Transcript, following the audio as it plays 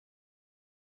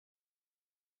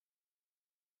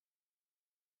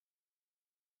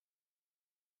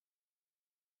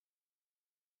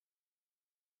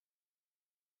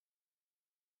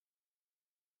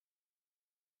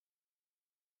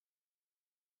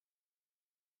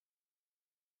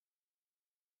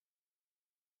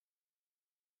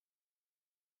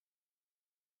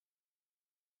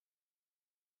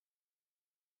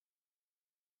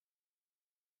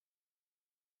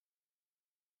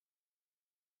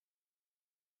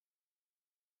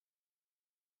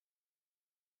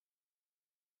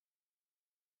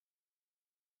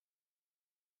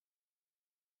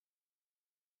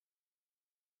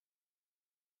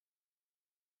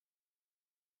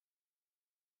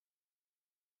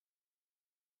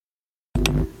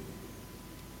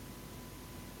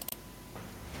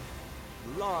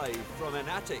Live from an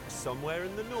attic somewhere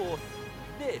in the north,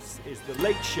 this is The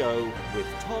Late Show with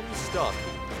Tom Starkey.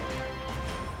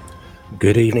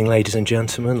 Good evening, ladies and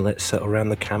gentlemen. Let's sit around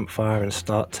the campfire and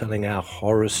start telling our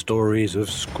horror stories of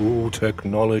school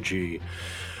technology.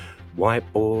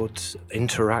 Whiteboards,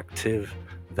 interactive,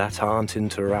 that aren't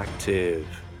interactive.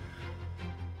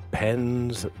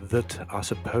 Pens that are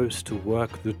supposed to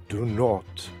work that do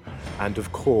not. And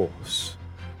of course,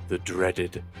 the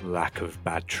dreaded lack of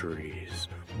batteries.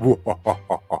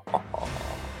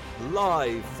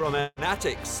 Live from an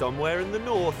attic somewhere in the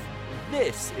north,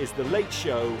 this is The Late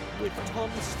Show with Tom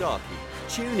Starkey.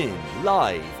 Tune in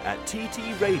live at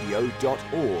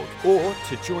ttradio.org, or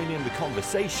to join in the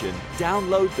conversation,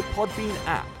 download the Podbean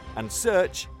app and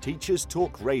search Teachers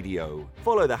Talk Radio.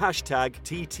 Follow the hashtag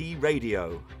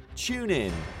TTRadio. Tune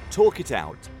in, talk it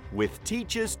out with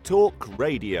Teachers Talk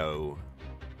Radio.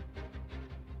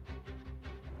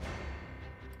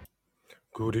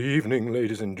 Good evening,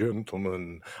 ladies and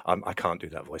gentlemen. I can't do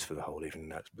that voice for the whole evening.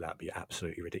 That'd be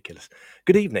absolutely ridiculous.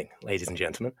 Good evening, ladies and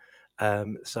gentlemen.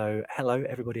 So hello,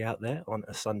 everybody out there on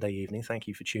a Sunday evening. Thank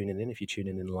you for tuning in if you're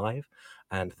tuning in live.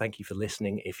 And thank you for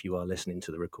listening if you are listening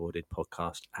to the recorded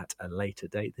podcast at a later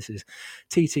date. This is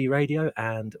TT Radio,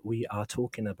 and we are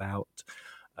talking about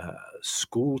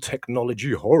school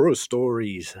technology horror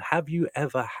stories. Have you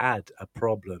ever had a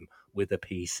problem with a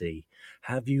PC?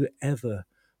 Have you ever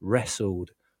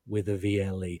wrestled with a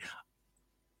VLE?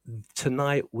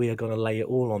 Tonight we are going to lay it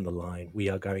all on the line. We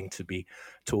are going to be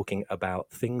talking about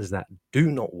things that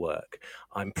do not work.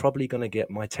 I'm probably going to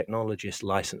get my technologist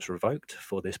license revoked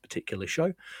for this particular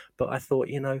show, but I thought,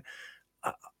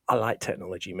 I like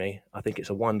technology, me. I think it's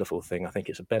a wonderful thing. I think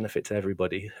it's a benefit to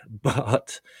everybody.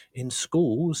 But in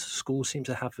schools seem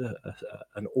to have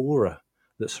an aura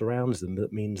that surrounds them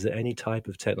that means that any type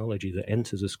of technology that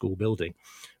enters a school building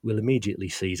will immediately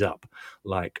seize up,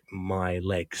 like my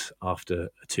legs after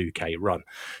a 2K run.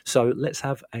 So let's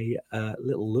have a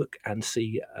little look and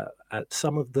see at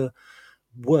some of the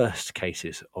worst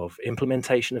cases of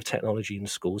implementation of technology in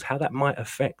schools, how that might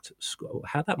affect school,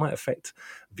 how that might affect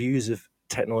views of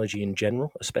technology in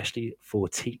general, especially for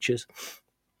teachers,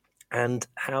 and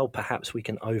how perhaps we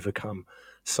can overcome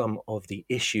some of the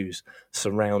issues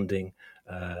surrounding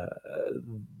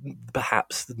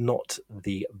perhaps not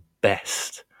the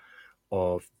best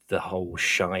of the whole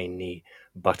shiny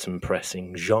button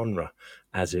pressing genre,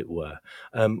 as it were.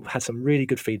 Had some really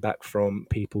good feedback from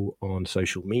people on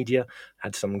social media,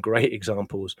 had some great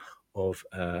examples of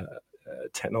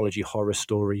technology horror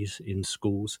stories in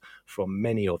schools from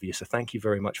many of you. So thank you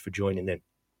very much for joining in.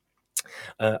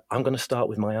 I'm going to start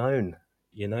with my own.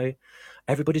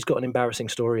 Everybody's got an embarrassing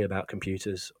story about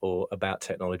computers or about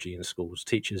technology in schools.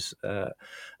 Teachers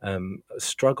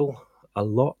struggle a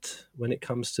lot when it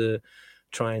comes to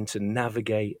trying to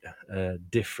navigate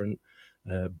different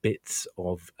bits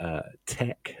of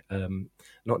tech.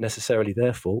 Not necessarily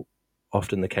their fault.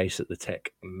 Often the case that the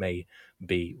tech may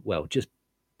be, just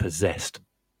possessed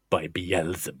by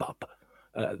Beelzebub.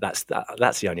 That's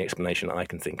the only explanation I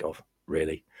can think of,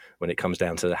 really, when it comes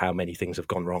down to how many things have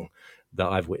gone wrong that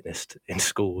I've witnessed in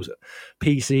schools.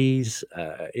 PCs,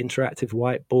 interactive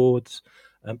whiteboards.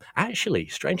 Actually,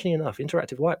 strangely enough,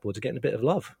 interactive whiteboards are getting a bit of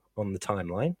love on the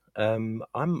timeline.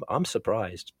 I'm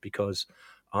surprised because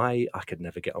I could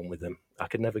never get on with them. I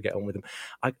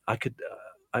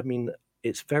mean,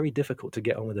 it's very difficult to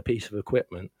get on with a piece of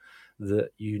equipment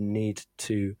that you need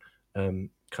to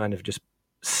kind of just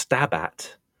stab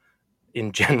at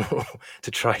in general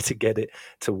to try to get it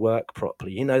to work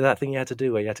properly. That thing you had to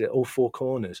do where you had to get all four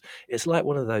corners. It's like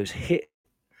one of those hit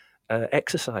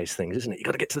exercise things, isn't it? You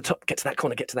got to get to the top, get to that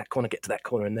corner, get to that corner, get to that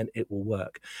corner, and then it will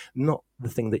work. Not the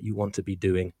thing that you want to be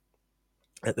doing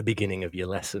at the beginning of your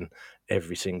lesson,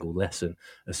 every single lesson,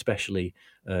 especially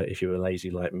if you were lazy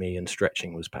like me and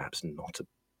stretching was perhaps not a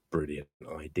brilliant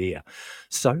idea.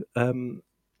 So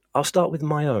I'll start with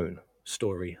my own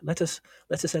story. Let us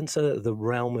enter the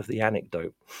realm of the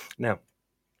anecdote. Now,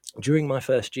 during my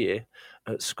first year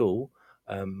at school,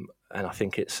 and I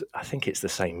think it's the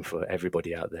same for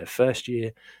everybody out there. First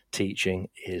year teaching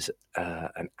is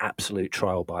an absolute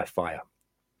trial by fire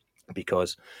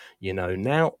because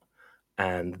now,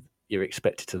 and you're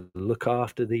expected to look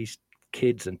after these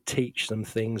kids and teach them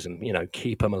things and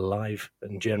keep them alive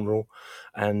in general,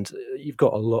 and you've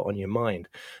got a lot on your mind.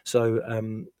 So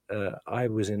I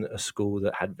was in a school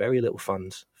that had very little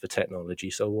funds for technology,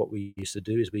 so what we used to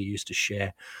do is we used to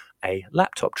share a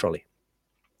laptop trolley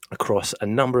across a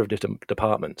number of different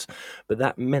departments, but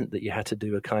that meant that you had to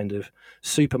do a kind of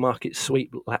supermarket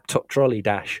sweep laptop trolley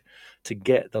dash to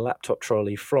get the laptop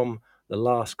trolley from the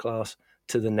last class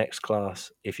to the next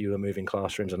class if you were moving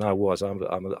classrooms. And I was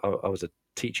a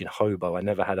teaching hobo. I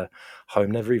never had a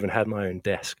home, never even had my own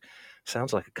desk.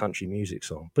 Sounds like a country music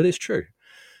song, but it's true.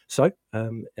 So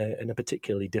in a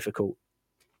particularly difficult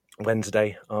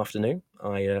Wednesday afternoon,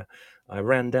 I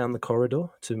ran down the corridor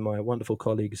to my wonderful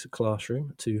colleague's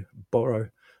classroom to borrow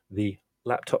the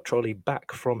laptop trolley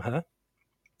back from her.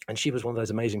 And she was one of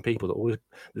those amazing people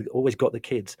that always got the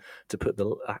kids to put the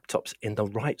laptops in the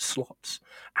right slots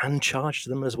and charged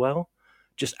them as well.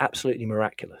 Just absolutely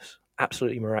miraculous.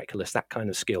 Absolutely miraculous, that kind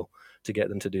of skill to get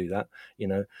them to do that. You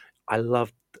know, I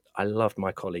loved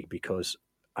my colleague because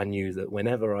I knew that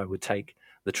whenever I would take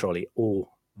the trolley,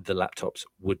 all the laptops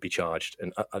would be charged,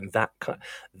 and that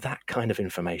kind of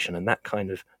information and that kind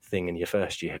of thing in your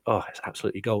first year, it's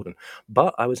absolutely golden.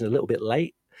 But I was a little bit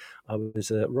late. I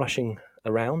was rushing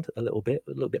around a little bit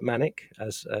manic,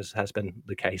 as has been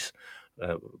the case,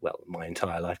 my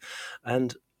entire life.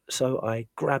 And so I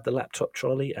grabbed the laptop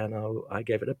trolley and I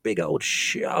gave it a big old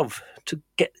shove to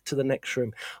get to the next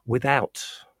room without,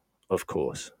 of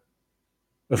course,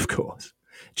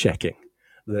 checking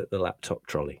that the laptop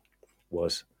trolley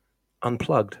was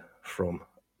unplugged from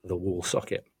the wall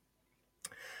socket.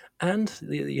 And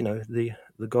the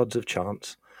gods of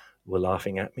chance were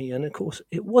laughing at me, and of course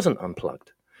it wasn't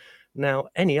unplugged. Now,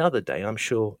 any other day, I'm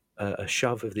sure a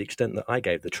shove of the extent that I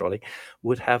gave the trolley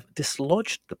would have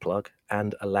dislodged the plug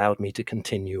and allowed me to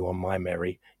continue on my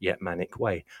merry yet manic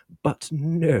way. But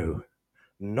no,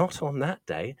 not on that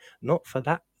day, not for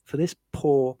this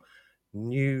poor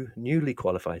newly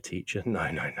qualified teacher. No,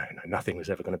 nothing was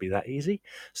ever going to be that easy.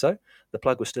 So the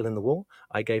plug was still in the wall.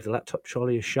 I gave the laptop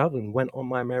trolley a shove and went on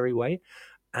my merry way.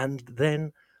 And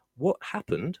then what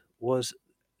happened was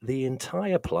the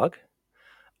entire plug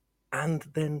and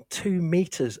then 2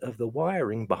 meters of the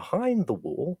wiring behind the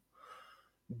wall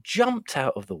jumped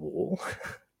out of the wall.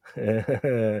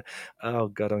 Oh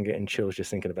God, I'm getting chills just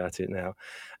thinking about it now.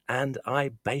 And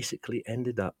I basically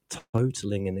ended up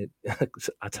totaling in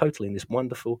this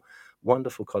wonderful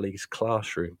colleague's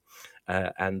classroom,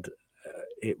 and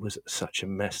it was such a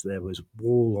mess. There was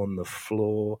wool on the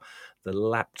floor. The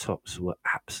laptops were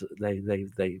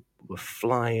they were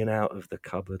flying out of the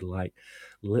cupboard like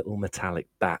little metallic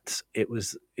bats. It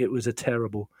was a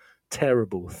terrible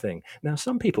thing. Now,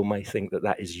 some people may think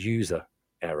that is user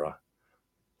error.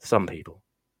 Some people.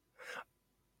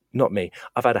 Not me.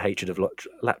 I've had a hatred of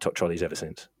laptop trolleys ever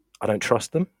since. I don't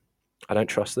trust them.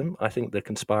 I think they're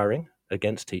conspiring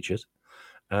against teachers,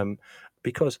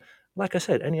 because, like I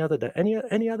said, any other day,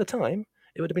 any other time,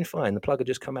 it would have been fine. The plug had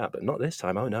just come out, but not this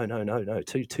time. Oh no!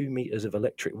 2 meters of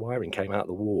electric wiring came out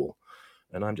the wall,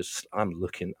 and I'm just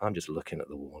looking at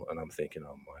the wall, and I'm thinking,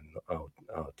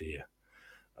 oh dear.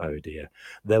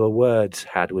 There were words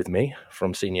had with me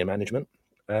from senior management.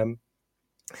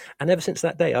 And ever since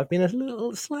that day, I've been a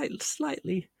little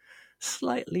slightly,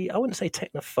 I wouldn't say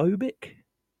technophobic,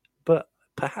 but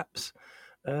perhaps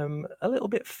a little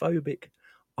bit phobic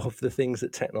of the things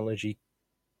that technology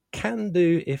can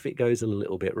do if it goes a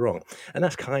little bit wrong. And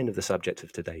that's kind of the subject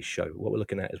of today's show. What we're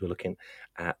looking at is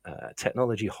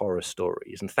technology horror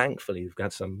stories. And thankfully, we've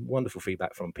got some wonderful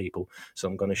feedback from people. So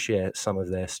I'm going to share some of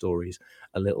their stories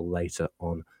a little later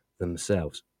on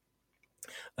themselves.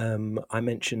 I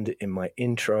mentioned in my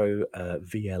intro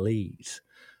VLEs.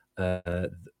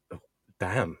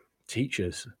 Damn,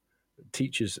 teachers,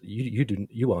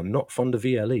 you are not fond of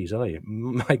VLEs, are you?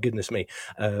 My goodness me.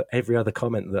 Every other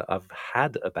comment that I've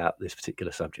had about this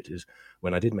particular subject is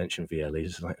when I did mention VLEs,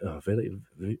 it's like,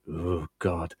 oh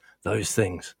God, those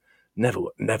things never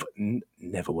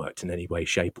worked in any way,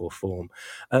 shape, or form.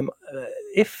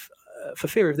 If for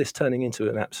fear of this turning into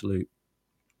an absolute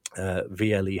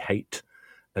VLE hate,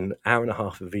 an hour and a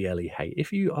half of VLE hate,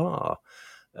 if you are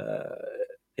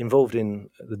involved in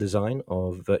the design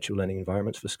of virtual learning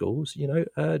environments for schools,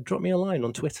 drop me a line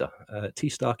on Twitter,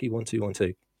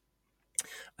 tstarky1212.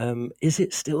 Is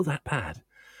it still that bad?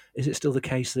 Is it still the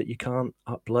case that you can't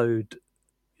upload,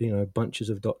 bunches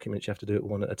of documents? You have to do it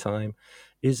one at a time.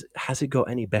 Has it got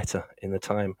any better in the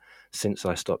time since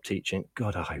I stopped teaching?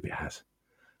 God, I hope it has.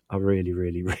 I really,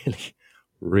 really, really,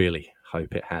 really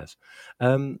hope it has.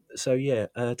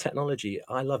 Technology,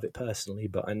 I love it personally,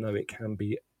 but I know it can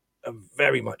be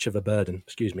very much of a burden.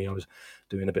 Excuse me, I was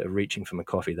doing a bit of reaching for my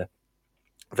coffee there.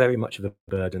 Very much of a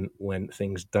burden when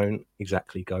things don't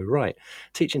exactly go right.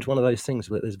 Teaching's one of those things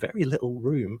where there's very little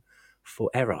room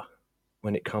for error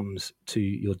when it comes to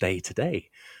your day-to-day.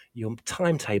 You're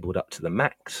timetabled up to the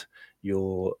max.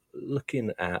 You're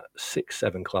looking at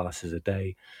 6-7 classes a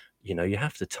day. You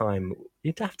have to time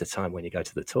when you go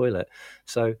to the toilet.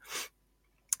 So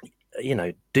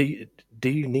do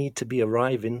you need to be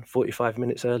arriving 45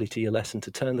 minutes early to your lesson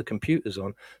to turn the computers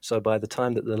on, so by the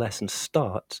time that the lesson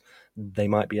starts they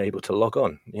might be able to log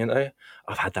on?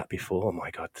 I've had that before. Oh my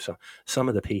God. So some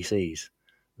of the PCs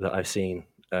that I've seen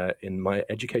in my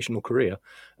educational career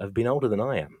have been older than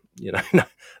I am. No,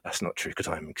 that's not true because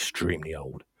I'm extremely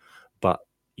old. But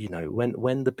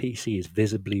when the PC is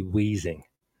visibly wheezing,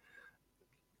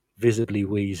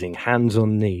 hands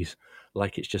on knees,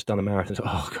 like it's just done a marathon.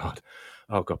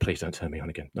 Oh God, please don't turn me on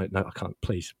again. No, I can't.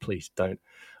 Please don't.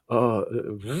 Oh,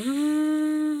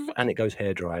 and it goes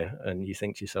hairdryer, and you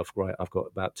think to yourself, right, I've got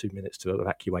about 2 minutes to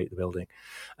evacuate the building.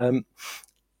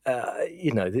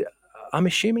 I'm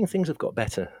assuming things have got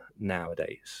better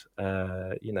nowadays.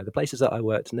 The places that I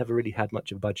worked never really had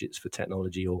much of budgets for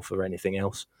technology or for anything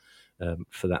else,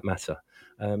 for that matter.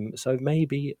 So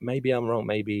maybe I'm wrong.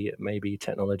 Maybe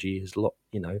technology is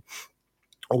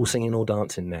all singing, all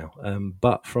dancing now.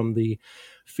 But from the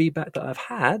feedback that I've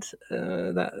had,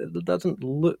 that doesn't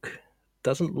look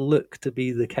to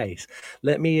be the case.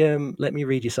 Let me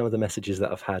read you some of the messages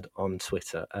that I've had on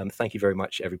Twitter. Thank you very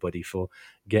much, everybody, for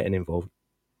getting involved.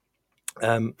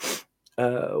 The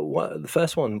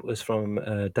first one was from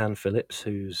Dan Phillips,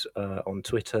 who's on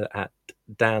Twitter at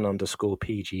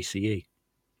Dan_PGCE.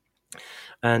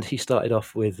 And he started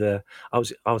off with I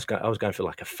was going for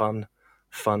like a fun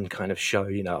kind of show.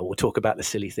 We'll talk about the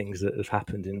silly things that have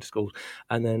happened in schools.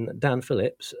 And then Dan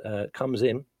Phillips comes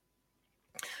in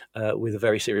with a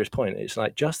very serious point. It's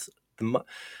like, just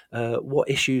what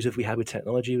issues have we had with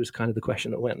technology was kind of the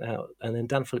question that went out. And then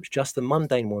Dan Phillips, just the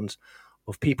mundane ones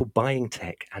of people buying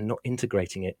tech and not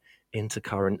integrating it into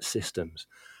current systems.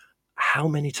 How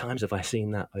many times have I seen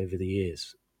that over the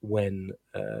years when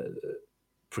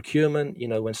procurement,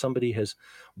 when somebody has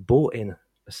bought in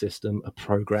a system, a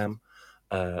program,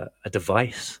 a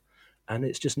device, and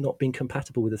it's just not been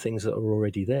compatible with the things that are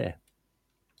already there?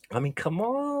 I mean, come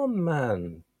on,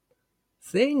 man.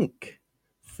 Think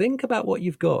about what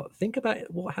you've got. Think about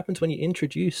what happens when you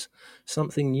introduce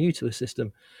something new to a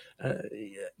system.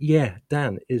 Yeah,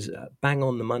 Dan is bang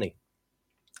on the money.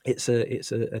 It's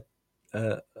a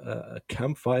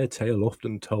campfire tale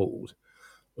often told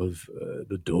of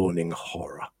the dawning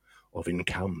horror of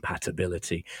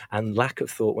incompatibility and lack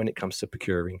of thought when it comes to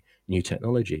procuring new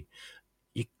technology.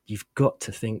 You've got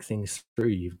to think things through.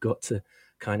 You've got to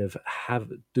kind of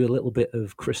do a little bit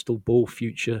of crystal ball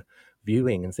future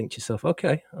viewing and think to yourself,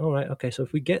 okay, all right, okay, so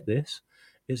if we get this,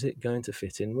 is it going to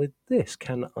fit in with this?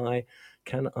 Can I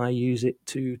use it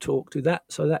to talk to that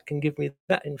so that can give me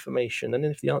that information? And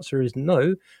then if the answer is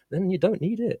no, then you don't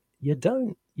need it. You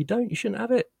shouldn't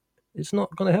have it. It's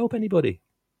not going to help anybody.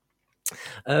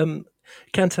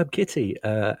 Cantab Kitty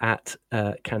at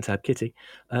Cantab Kitty.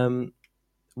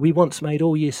 We once made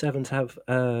all year 7s have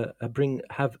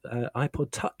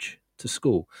iPod Touch to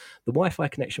school. The Wi-Fi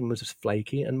connection was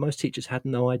flaky, and most teachers had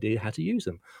no idea how to use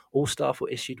them. All staff were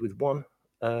issued with one,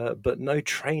 but no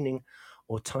training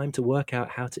or time to work out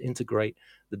how to integrate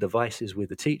the devices with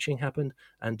the teaching happened,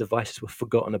 and devices were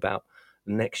forgotten about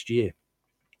next year.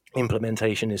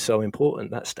 Implementation is so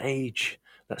important. That stage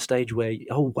where,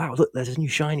 oh wow, look, there's a new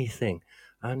shiny thing,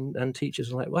 and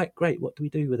teachers are like, right, great, what do we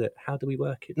do with it? How do we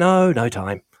work it? No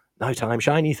time,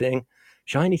 shiny thing,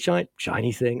 shiny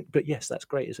thing. But yes, that's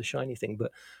great, it's a shiny thing,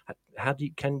 but how do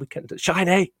you can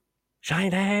shiny?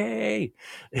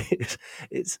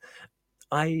 It's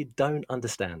I don't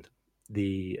understand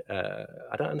the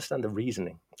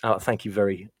reasoning. Oh, thank you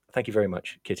very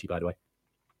much, Kitty, by the way.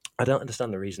 I don't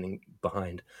understand the reasoning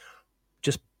behind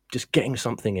just getting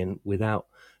something in without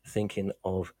thinking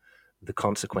of the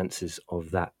consequences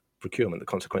of that procurement, the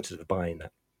consequences of buying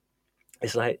that.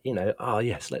 It's like, oh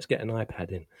yes, let's get an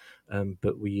iPad in,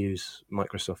 but we use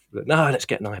Microsoft. No, let's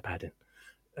get an iPad in.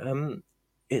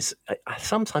 I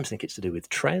sometimes think it's to do with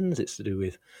trends. It's to do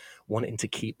with wanting to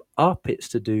keep up. It's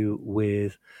to do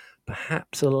with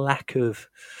perhaps a lack of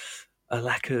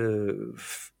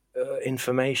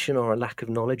information or a lack of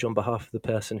knowledge on behalf of the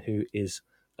person who is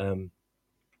doing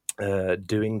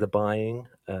the buying.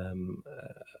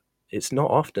 It's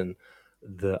not often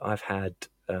that I've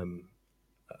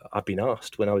been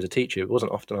asked when I was a teacher. It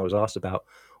wasn't often I was asked about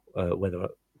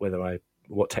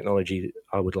what technology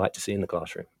I would like to see in the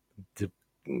classroom.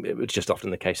 It was just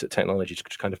often the case that technology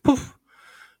just kind of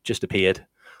just appeared,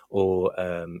 or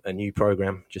a new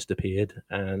program just appeared,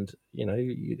 and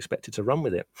you expected to run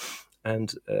with it.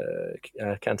 And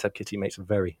Cantab Kitty makes a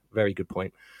very, very good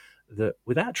point that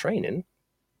without training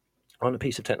on a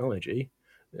piece of technology,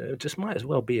 it just might as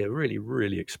well be a really,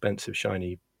 really expensive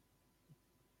shiny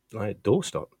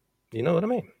doorstop. You know what I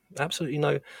mean? Absolutely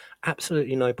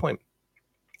no point.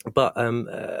 But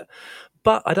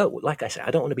I don't, like I say,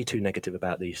 I don't want to be too negative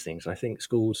about these things. I think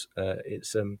schools,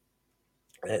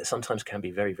 sometimes can be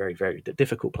very, very, very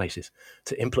difficult places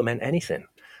to implement anything.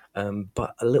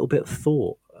 But a little bit of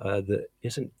thought that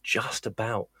isn't just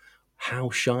about how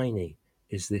shiny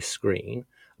is this screen,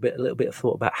 a little bit of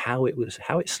thought about how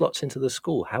it slots into the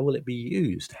school. How will it be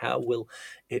used? How will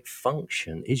it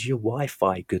function? Is your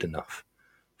Wi-Fi good enough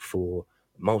for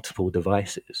multiple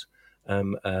devices?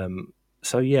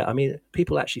 So yeah, I mean,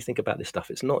 people actually think about this stuff.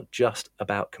 It's not just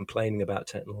about complaining about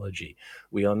technology.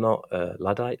 We are not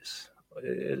Luddites.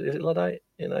 Is it Luddite?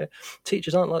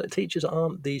 Teachers aren't like teachers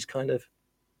aren't these kind of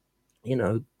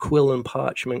quill and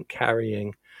parchment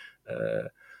carrying uh,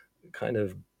 kind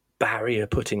of barrier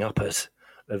putting uppers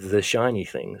of the shiny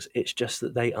things. It's just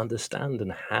that they understand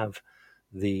and have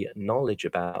the knowledge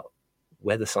about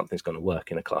whether something's going to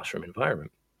work in a classroom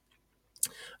environment.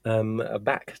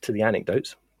 Back to the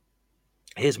anecdotes.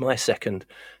 Here's my second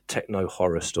techno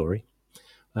horror story.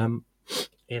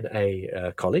 In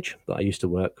a college that I used to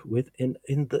work with,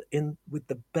 with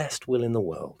the best will in the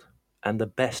world and the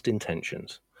best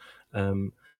intentions,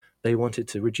 they wanted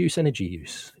to reduce energy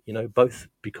use. Both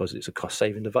because it's a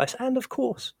cost-saving device, and of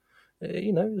course,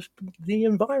 the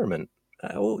environment.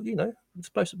 It's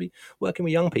supposed to be working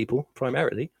with young people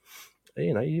primarily.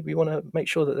 You want to make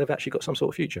sure that they've actually got some sort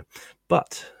of future.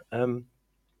 But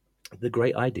the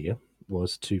great idea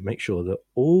was to make sure that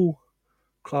all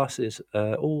classes,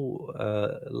 all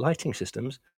lighting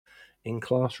systems in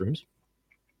classrooms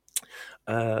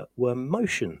were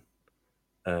motion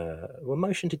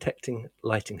detecting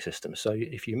lighting systems. So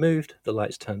if you moved, the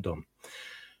lights turned on.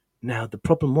 Now the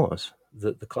problem was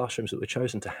that the classrooms that were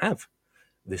chosen to have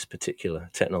this particular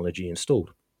technology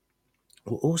installed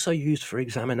were also used for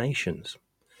examinations.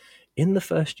 In the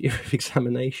first year of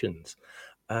examinations,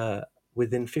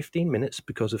 within 15 minutes,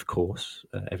 because of course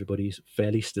everybody's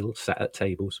fairly still sat at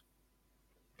tables,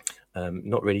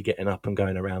 not really getting up and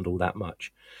going around all that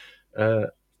much.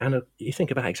 And you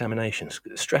think about examinations,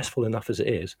 stressful enough as it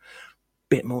is,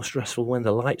 bit more stressful when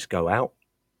the lights go out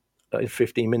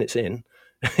 15 minutes in.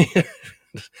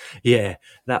 Yeah,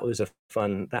 that was a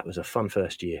fun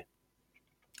first year.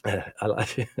 I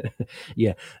like it.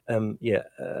 Yeah,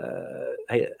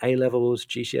 A levels,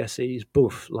 GCSEs,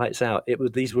 boof, lights out.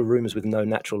 These were rooms with no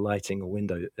natural lighting or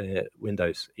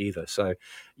windows either. So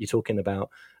you're talking about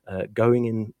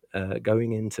going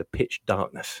into pitch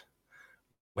darkness.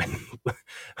 When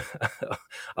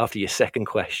after your second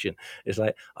question, it's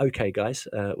like, okay, guys,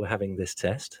 we're having this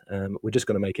test. We're just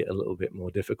going to make it a little bit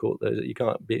more difficult. You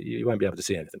won't be able to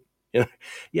see anything.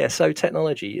 Yeah. So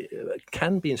technology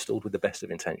can be installed with the best of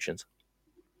intentions,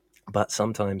 but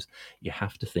sometimes you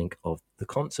have to think of the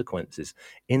consequences,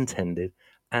 intended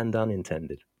and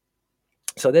unintended.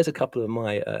 So there's a couple of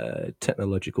my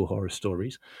technological horror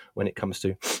stories when it comes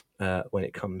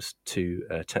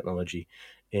to technology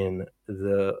in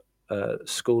the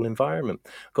school environment.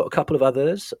 Got a couple of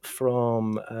others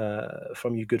from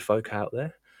you good folk out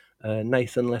there.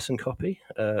 Nathan Lesson Copy,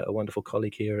 a wonderful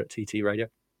colleague here at TT Radio.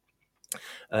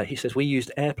 He says, we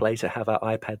used AirPlay to have our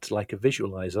iPads like a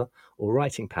visualizer or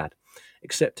writing pad,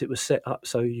 except it was set up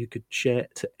so you could share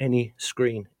it to any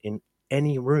screen in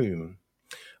any room,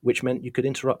 which meant you could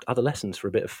interrupt other lessons for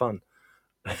a bit of fun.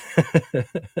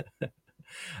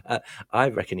 I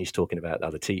reckon he's talking about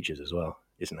other teachers as well,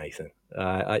 isn't Nathan?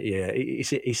 Yeah,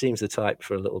 he seems the type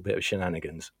for a little bit of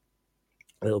shenanigans.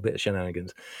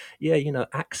 Yeah,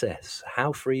 access.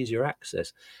 How free is your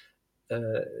access?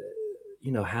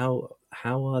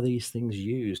 How are these things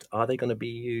used? Are they going to be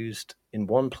used in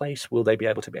one place? Will they be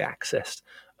able to be accessed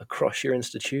across your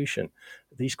institution?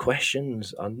 These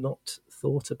questions are not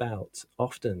thought about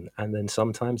often, and then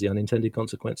sometimes the unintended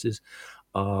consequences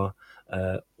are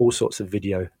all sorts of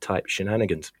video type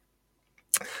shenanigans.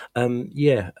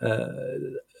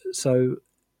 So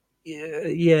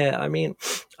yeah, I mean,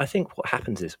 I think what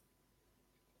happens is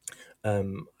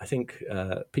I think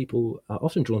people are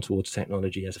often drawn towards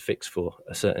technology as a fix for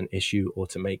a certain issue, or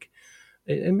to make,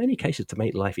 in many cases, to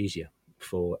make life easier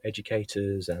for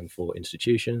educators and for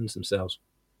institutions themselves.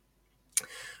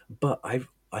 But I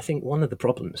think one of the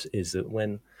problems is that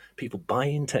when people buy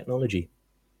in technology,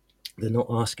 they're not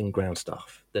asking ground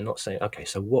stuff. They're not saying, okay,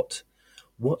 so what's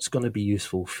going to be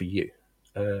useful for you?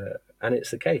 And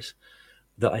it's the case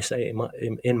that I say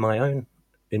in my own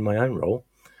role,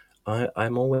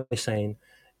 I'm always saying,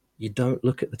 you don't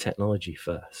look at the technology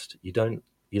first. You look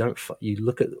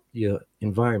at your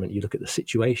environment, you look at the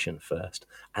situation first,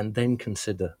 and then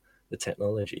consider the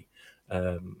technology.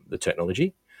 The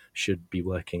technology should be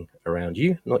working around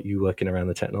you, not you working around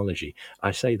the technology.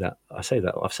 I've said that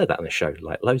on the show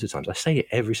like loads of times. I say it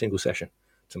every single session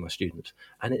to my students,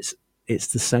 and it's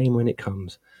the same when it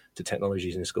comes to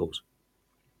technologies in schools.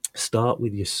 Start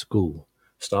with your school.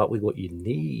 Start with what you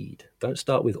need. Don't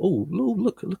start with, oh,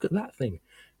 look at that thing.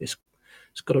 It's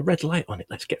got a red light on it.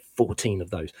 Let's get 14 of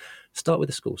those. Start with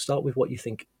the school. Start with what you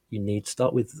think you need.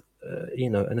 Start with,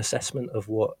 an assessment of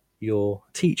what your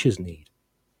teachers need,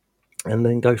 and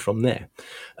then go from there.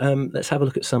 Let's have a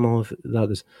look at some of the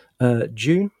others.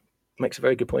 June makes a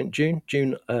very good point. June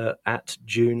at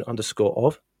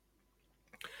June_of.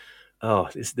 Oh,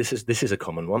 this is a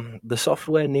common one. The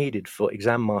software needed for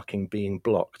exam marking being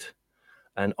blocked,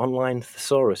 and online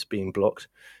thesaurus being blocked.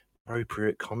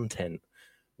 Appropriate content.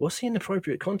 What's the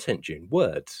inappropriate content, June?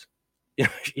 Words.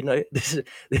 This is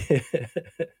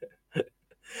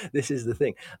this is the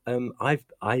thing.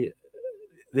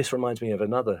 This reminds me of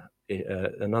another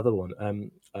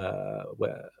one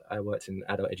where I worked in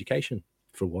adult education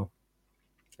for a while,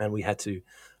 and we had to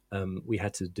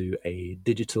do a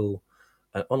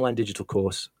online digital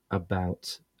course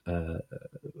about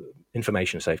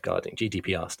information safeguarding,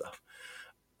 GDPR stuff.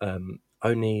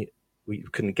 Only we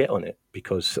couldn't get on it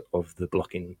because of the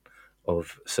blocking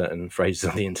of certain phrases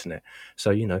on the internet.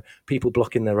 So people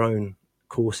blocking their own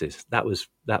courses. That was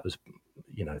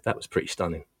pretty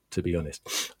stunning, to be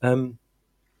honest.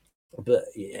 But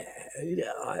yeah,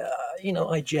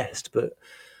 I jest. But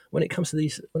when it comes to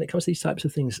these types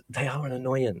of things, they are an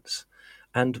annoyance.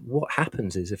 And what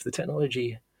happens is, if the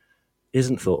technology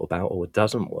isn't thought about or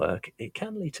doesn't work, it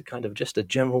can lead to kind of just a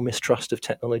general mistrust of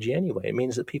technology anyway. It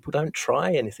means that people don't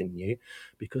try anything new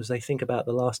because they think about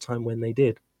the last time when they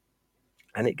did,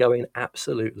 and it going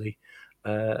absolutely,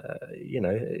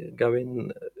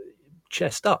 going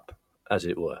chest up, as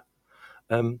it were.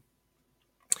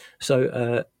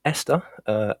 So Esther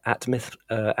at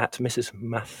Mrs.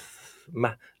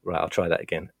 Right, I'll try that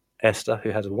again. Esther, who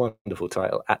has a wonderful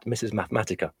title, at Mrs.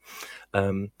 Mathematica.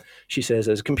 She says,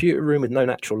 there's a computer room with no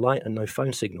natural light and no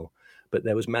phone signal, but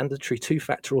there was mandatory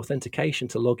two-factor authentication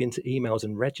to log into emails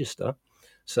and register.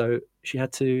 So she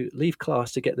had to leave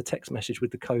class to get the text message with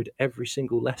the code every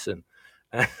single lesson.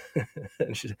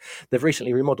 They've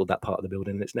recently remodeled that part of the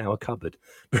building, and it's now a cupboard.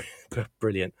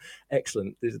 Brilliant,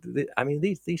 excellent. I mean,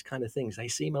 these kind of things, they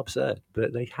seem absurd,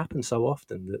 but they happen so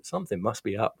often that something must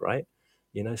be up, right?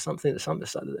 Something.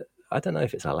 I don't know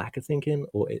if it's a lack of thinking,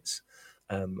 or it's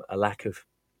a lack of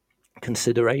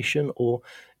consideration, or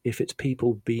if it's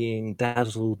people being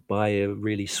dazzled by a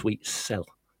really sweet sell.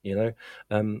 My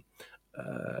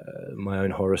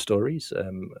own horror stories,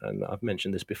 and I've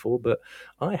mentioned this before, but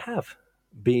I have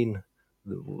been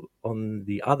on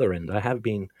the other end. I have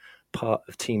been part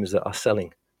of teams that are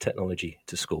selling technology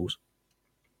to schools,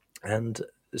 and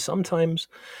sometimes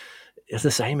it's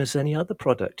the same as any other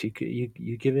product. You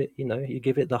give it, you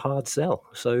give it the hard sell.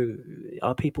 So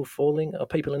are people falling? Are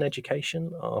people in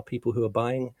education? Are people who are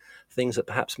buying things that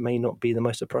perhaps may not be the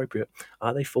most appropriate?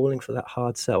 Are they falling for that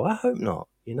hard sell? I hope not.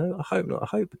 I hope not.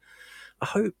 I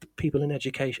hope people in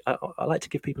education, I like to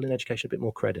give people in education a bit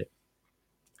more credit.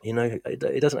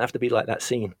 It doesn't have to be like that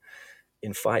scene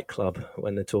in Fight Club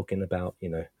when they're talking about,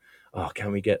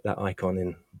 can we get that icon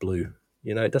in blue?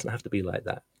 It doesn't have to be like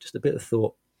that. Just a bit of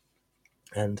thought,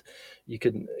 and you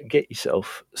can get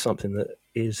yourself something that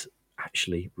is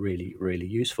actually really, really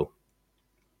useful.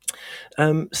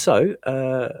 So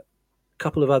a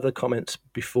couple of other comments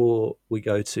before we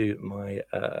go to my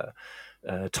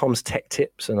Tom's Tech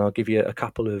Tips, and I'll give you a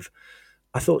couple of.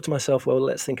 I thought to myself, well,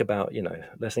 let's think about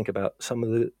some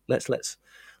of the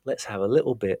let's have a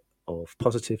little bit of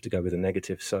positive to go with the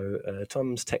negative. So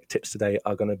Tom's Tech Tips today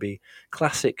are going to be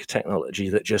classic technology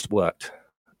that just worked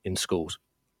in schools.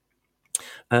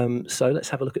 So let's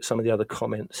have a look at some of the other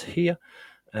comments here,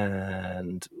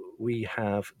 and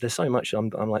there's so much I'm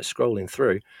like scrolling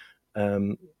through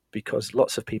because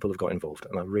lots of people have got involved,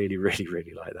 and I really, really,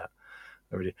 really like that.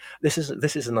 This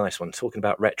is a nice one, talking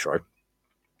about retro.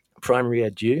 Primary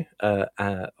Edu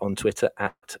on Twitter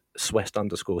at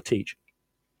Swest_teach.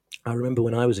 I remember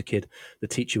when I was a kid, the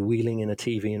teacher wheeling in a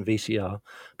TV and VCR,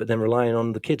 but then relying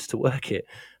on the kids to work it.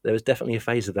 There was definitely a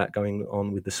phase of that going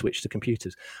on with the switch to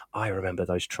computers. I remember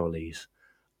those trolleys.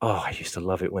 Oh, I used to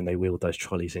love it when they wheeled those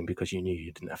trolleys in because you knew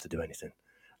you didn't have to do anything.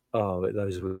 Oh,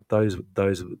 those were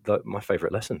my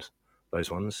favourite lessons.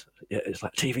 Those ones. Yeah, it's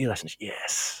like TV lessons.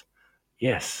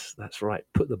 Yes, that's right.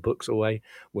 Put the books away.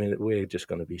 We're just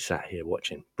going to be sat here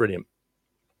watching. Brilliant.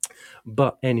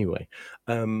 But anyway,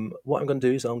 what I'm going to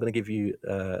do is I'm going to give you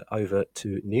over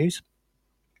to news.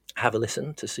 have a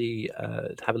listen to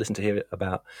hear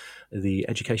about the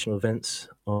educational events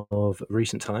of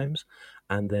recent times,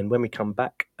 and then when we come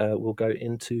back, we'll go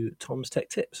into Tom's Tech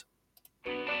Tips.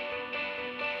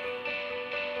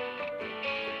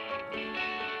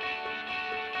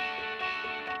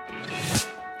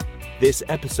 This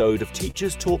episode of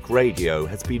Teachers Talk Radio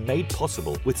has been made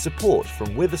possible with support from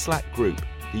Witherslack Group,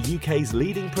 the UK's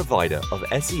leading provider of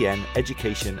SEN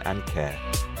education and care.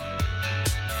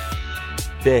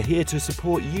 They're here to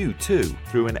support you too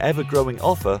through an ever-growing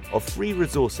offer of free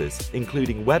resources,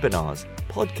 including webinars,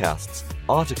 podcasts,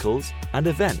 articles, and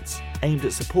events aimed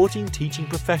at supporting teaching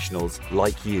professionals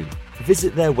like you.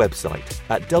 Visit their website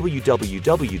at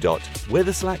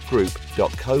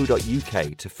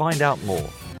www.witherslackgroup.co.uk to find out more.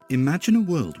 Imagine a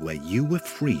world where you were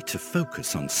free to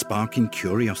focus on sparking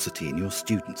curiosity in your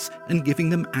students and giving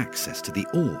them access to the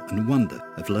awe and wonder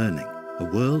of learning. A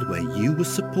world where you were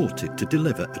supported to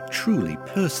deliver a truly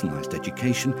personalised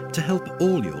education to help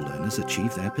all your learners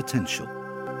achieve their potential.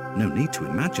 No need to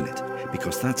imagine it,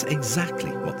 because that's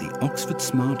exactly what the Oxford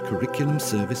Smart Curriculum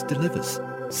Service delivers.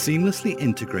 Seamlessly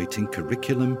integrating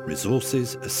curriculum,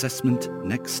 resources, assessment,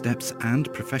 next steps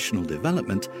and professional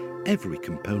development, every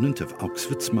component of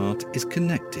Oxford Smart is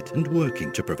connected and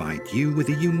working to provide you with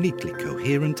a uniquely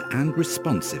coherent and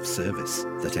responsive service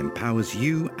that empowers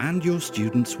you and your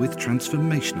students with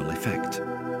transformational effect.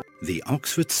 The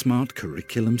Oxford Smart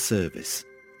Curriculum Service.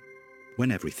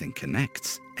 When everything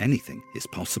connects, anything is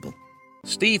possible.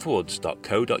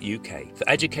 stevewoods.co.uk for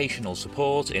educational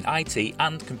support in IT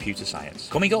and computer science.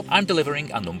 Coming up, I'm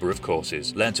delivering a number of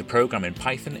courses. Learn to Program in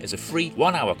Python is a free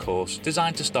 1-hour course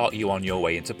designed to start you on your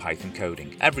way into Python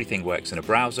coding. Everything works in a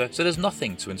browser, so there's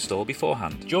nothing to install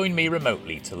beforehand. Join me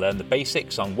remotely to learn the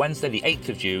basics on Wednesday the 8th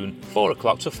of June, 4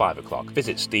 o'clock to 5 o'clock.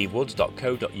 Visit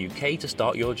stevewoods.co.uk to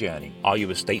start your journey. Are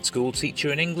you a state school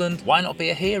teacher in England? Why not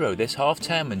be a hero this half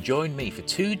term and join me for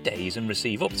 2 days and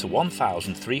receive up to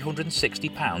 £1,360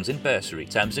 in bursary.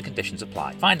 Terms and conditions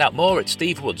apply. Find out more at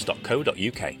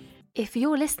stevewoods.co.uk. If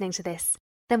you're listening to this,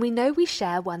 then we know we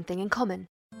share one thing in common: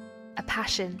 a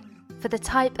passion for the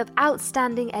type of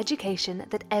outstanding education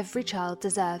that every child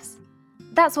deserves.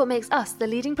 That's what makes us the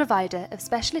leading provider of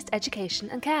specialist education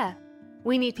and care.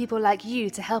 We need people like you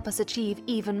to help us achieve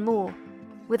even more.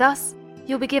 With us,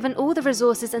 you'll be given all the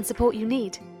resources and support you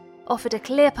need, offered a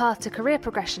clear path to career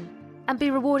progression, and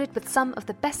be rewarded with some of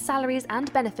the best salaries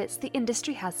and benefits the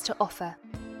industry has to offer.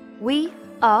 We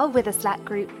are Witherslack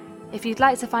Group. If you'd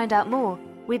like to find out more,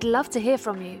 we'd love to hear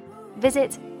from you.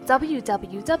 Visit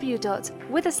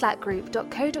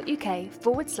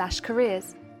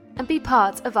www.witherslackgroup.co.uk/careers and be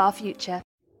part of our future.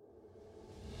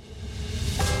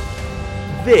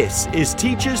 This is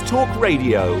Teachers Talk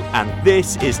Radio, and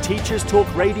this is Teachers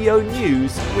Talk Radio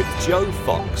News with Joe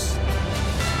Fox.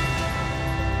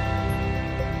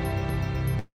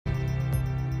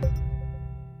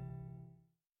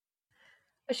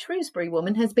 A Shrewsbury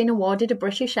woman has been awarded a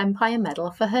British Empire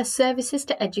Medal for her services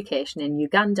to education in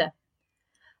Uganda.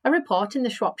 A report in the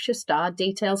Shropshire Star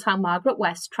details how Margaret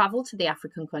West travelled to the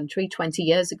African country 20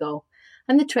 years ago,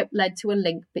 and the trip led to a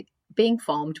link being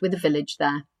formed with a village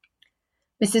there.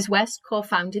 Mrs. West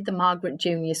co-founded the Margaret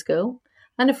Junior School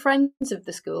and a Friends of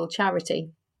the School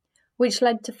charity, which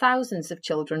led to thousands of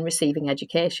children receiving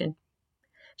education.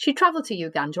 She travelled to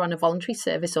Uganda on a voluntary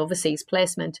service overseas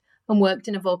placement and worked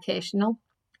in a vocational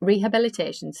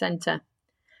rehabilitation centre.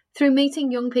 Through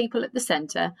meeting young people at the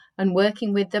centre and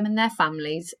working with them and their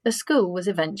families, a school was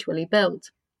eventually built.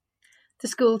 The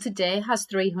school today has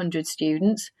 300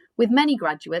 students, with many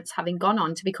graduates having gone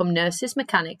on to become nurses,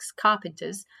 mechanics,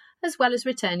 carpenters, as well as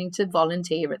returning to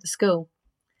volunteer at the school.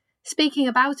 Speaking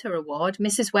about her award,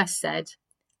 Mrs. West said,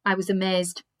 "I was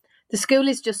amazed. The school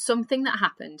is just something that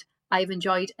happened. I've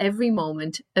enjoyed every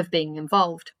moment of being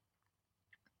involved."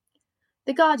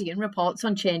 The Guardian reports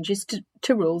on changes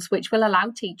to rules which will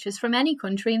allow teachers from any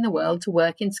country in the world to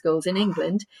work in schools in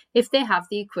England if they have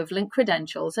the equivalent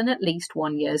credentials and at least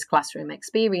 1 year's classroom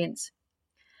experience.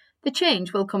 The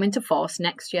change will come into force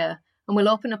next year and will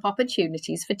open up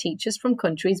opportunities for teachers from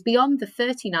countries beyond the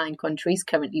 39 countries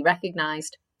currently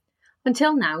recognised.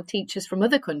 Until now, teachers from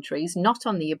other countries not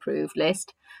on the approved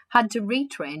list had to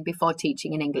retrain before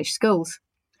teaching in English schools.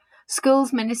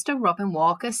 Schools Minister Robin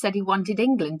Walker said he wanted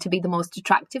England to be the most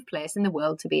attractive place in the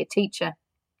world to be a teacher.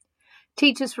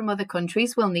 Teachers from other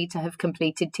countries will need to have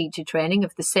completed teacher training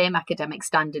of the same academic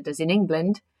standard as in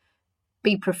England,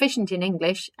 be proficient in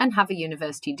English, and have a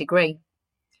university degree.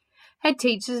 Head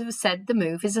teachers have said the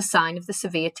move is a sign of the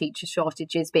severe teacher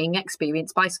shortages being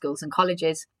experienced by schools and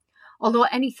colleges, although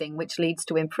anything which leads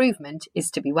to improvement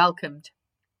is to be welcomed.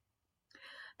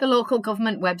 The local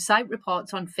government website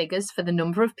reports on figures for the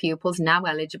number of pupils now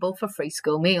eligible for free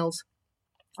school meals.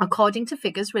 According to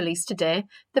figures released today,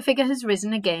 the figure has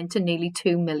risen again to nearly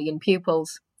 2 million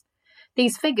pupils.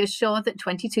 These figures show that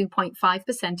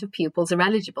 22.5% of pupils are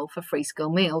eligible for free school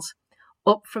meals,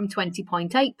 up from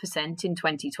 20.8% in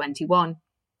 2021.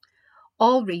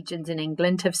 All regions in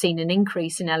England have seen an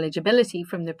increase in eligibility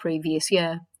from the previous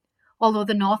year, although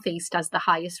the North East has the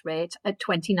highest rate at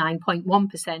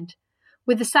 29.1%,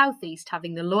 with the South East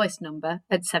having the lowest number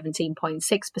at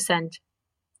 17.6%.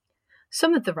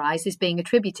 Some of the rise is being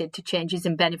attributed to changes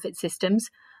in benefit systems,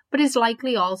 but is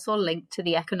likely also linked to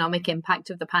the economic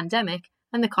impact of the pandemic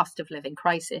and the cost of living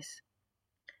crisis.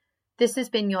 This has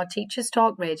been your Teachers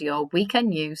Talk Radio Weekend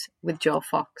News with Joe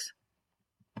Fox.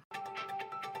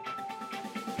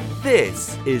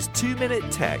 This is 2 Minute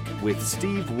Tech with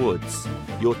Steve Woods,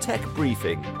 your tech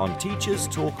briefing on Teachers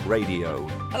Talk Radio.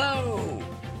 Hello!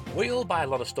 We all buy a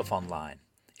lot of stuff online.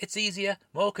 It's easier,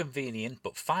 more convenient,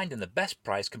 but finding the best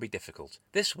price can be difficult.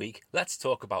 This week, let's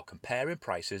talk about comparing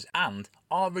prices and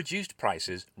are reduced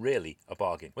prices really a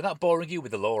bargain? Without boring you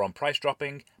with the law on price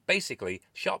dropping, basically,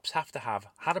 shops have to have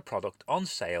had a product on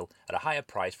sale at a higher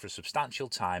price for a substantial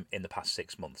time in the past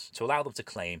 6 months to allow them to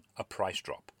claim a price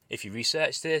drop. If you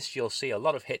research this, you'll see a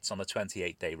lot of hits on the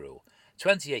 28-day rule.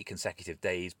 28 consecutive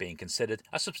days being considered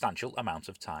a substantial amount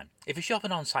of time. If you're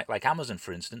shopping on a site like Amazon,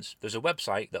 for instance, there's a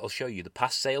website that'll show you the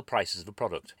past sale prices of a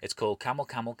product. It's called Camel.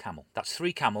 That's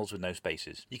 3 camels with no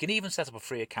spaces. You can even set up a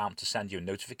free account to send you a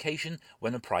notification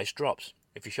when the price drops.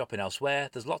 If you're shopping elsewhere,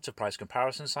 there's lots of price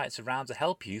comparison sites around to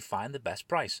help you find the best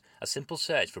price. A simple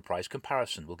search for price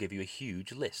comparison will give you a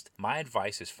huge list. My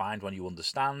advice is find one you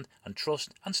understand and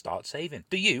trust and start saving.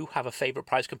 Do you have a favourite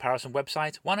price comparison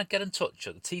website? Why not get in touch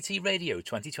at the TT Radio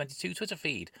 2022 Twitter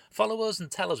feed? Follow us and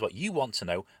tell us what you want to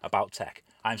know about tech.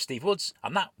 I'm Steve Woods,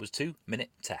 and that was 2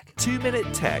 Minute Tech. 2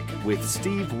 Minute Tech with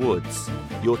Steve Woods,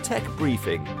 your tech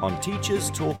briefing on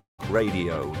Teachers Talk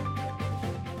Radio.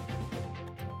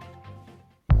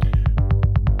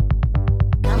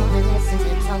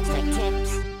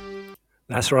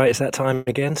 That's right, it's that time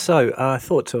again. So I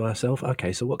thought to myself,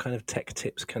 okay, so what kind of tech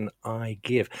tips can I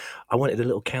give? I wanted a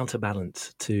little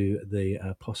counterbalance to the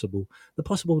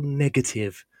possible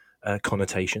negative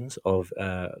connotations of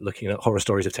looking at horror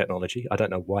stories of technology. I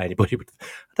don't know why anybody would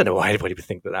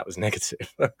think that was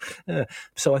negative.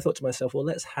 So I thought to myself, well,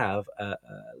 let's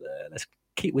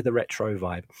keep with the retro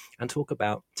vibe and talk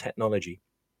about technology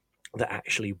that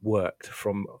actually worked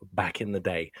from back in the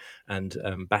day. And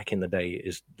back in the day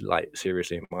is like,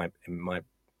 seriously,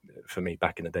 for me,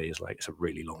 back in the day is like, it's a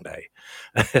really long day.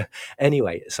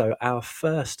 Anyway, so our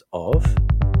first of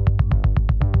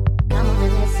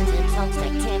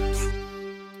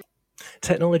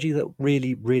technology that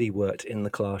really, really worked in the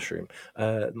classroom.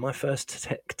 My first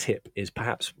tech tip is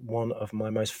perhaps one of my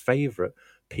most favorite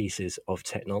pieces of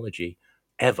technology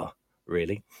ever,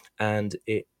 really. And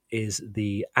it is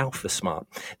the Alpha Smart.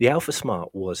 The Alpha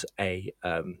Smart was it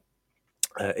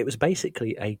was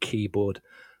basically a keyboard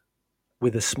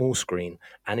with a small screen,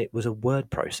 and it was a word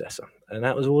processor, and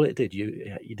that was all it did.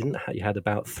 You had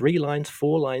about 4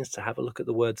 lines to have a look at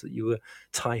the words that you were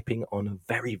typing on a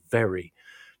very, very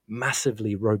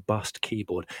massively robust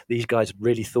keyboard. These guys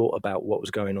really thought about what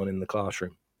was going on in the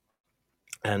classroom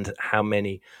and how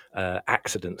many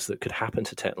accidents that could happen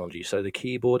to technology. So the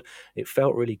keyboard, it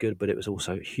felt really good, but it was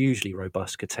also hugely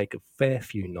robust, could take a fair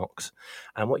few knocks.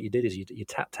 And what you did is you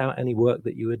tapped out any work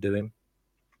that you were doing,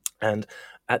 and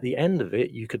at the end of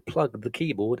it, you could plug the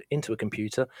keyboard into a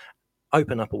computer,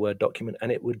 open up a Word document,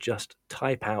 and it would just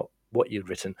type out what you'd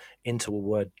written into a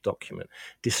Word document.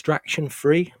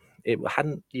 Distraction-free. You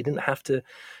didn't have to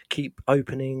keep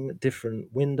opening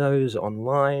different windows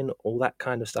online, all that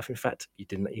kind of stuff. In fact, you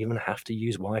didn't even have to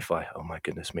use Wi-Fi. Oh my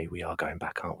goodness me, we are going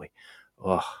back, aren't we?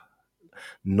 Oh,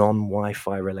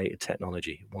 non-Wi-Fi related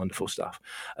technology, wonderful stuff.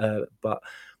 But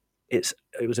it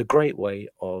was a great way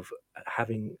of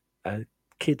having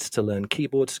kids to learn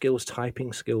keyboard skills,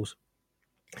 typing skills.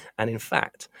 And in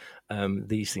fact,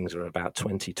 these things are about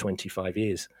 20, 25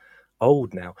 years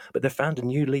old now, but they've found a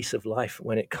new lease of life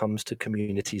when it comes to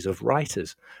communities of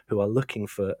writers who are looking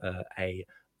for a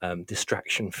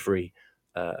distraction-free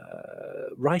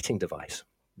writing device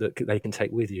that they can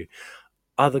take with you.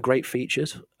 Other great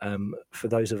features for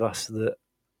those of us that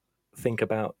think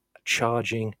about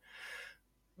charging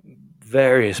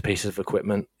various pieces of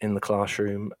equipment in the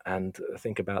classroom and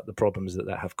think about the problems that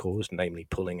have caused, namely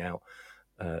pulling out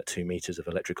 2 meters of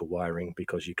electrical wiring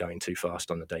because you're going too fast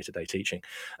on the day-to-day teaching.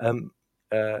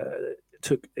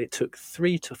 It took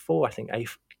 3 to 4, I think,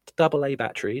 AA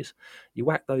batteries. You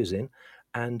whack those in,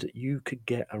 and you could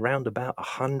get around about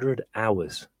 100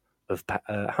 hours of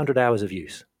 100 hours of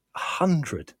use.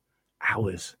 100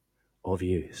 hours of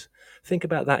use. Think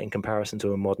about that in comparison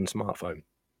to a modern smartphone.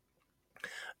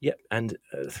 Yep, and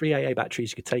 3 AA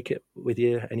batteries, you could take it with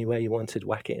you anywhere you wanted,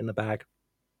 whack it in the bag.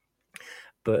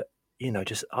 But,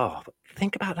 just,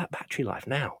 think about that battery life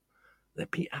now.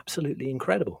 That'd be absolutely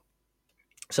incredible.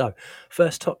 So,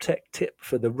 first top tech tip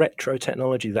for the retro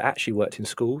technology that actually worked in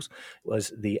schools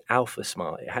was the Alpha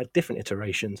Smart. It had different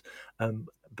iterations,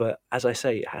 but as I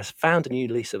say, it has found a new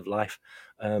lease of life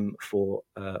for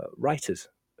writers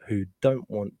who don't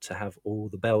want to have all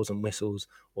the bells and whistles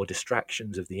or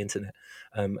distractions of the internet.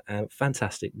 And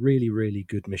fantastic, really, really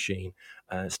good machine.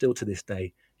 Still to this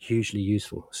day, hugely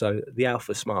useful. So the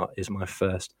Alpha Smart is my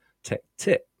first tech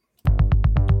tip.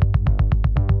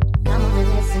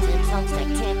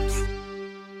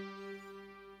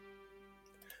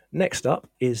 Next up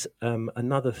is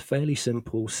another fairly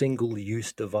simple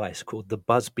single-use device called the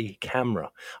Busby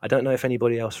camera. I don't know if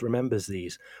anybody else remembers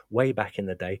these. Way back in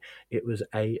the day, it was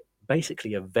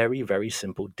basically a very, very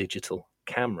simple digital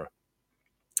camera,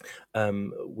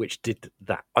 which did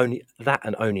that, only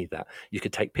that. You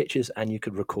could take pictures and you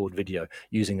could record video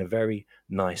using a very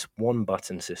nice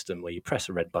one-button system where you press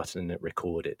a red button and it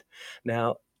recorded.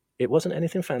 Now, it wasn't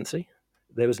anything fancy.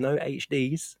 There was no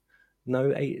HDs.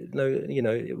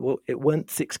 It weren't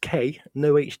 6K,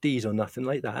 no HDs or nothing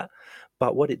like that.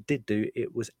 But what it did do,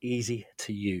 it was easy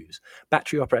to use.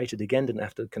 Battery operated, again, didn't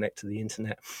have to connect to the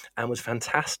internet, and was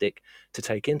fantastic to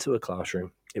take into a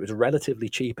classroom. It was relatively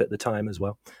cheap at the time as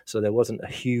well, so there wasn't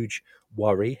a huge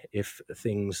worry if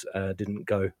things didn't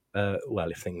go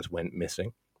well, if things went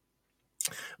missing.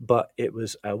 But it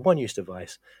was a one-use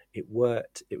device. It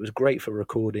worked. It was great for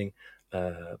recording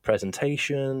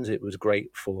presentations. It was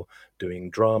great for doing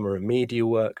drama and media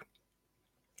work,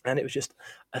 and it was just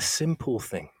a simple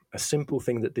thing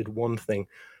that did one thing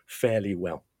fairly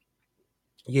well.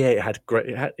 Yeah,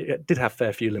 it did have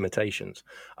fair few limitations.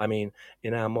 I mean,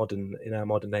 in our modern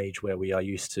age, where we are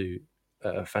used to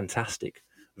fantastic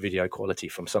video quality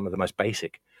from some of the most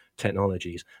basic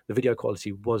technologies, the video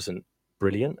quality wasn't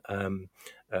brilliant.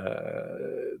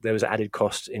 There was added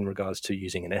costs in regards to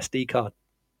using an SD card.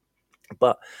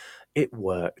 But it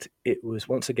worked. It was,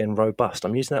 once again, robust.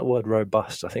 I'm using that word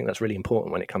robust. I think that's really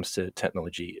important when it comes to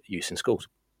technology use in schools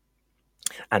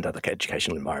and other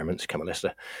educational environments. Come on, let's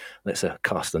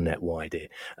cast the net wide here.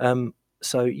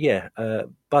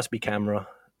 Busby camera,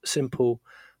 simple,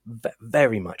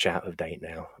 very much out of date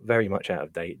now. Very much out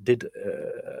of date. Did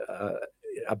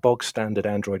a bog standard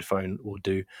Android phone will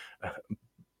do a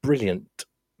brilliant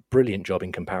job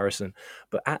in comparison.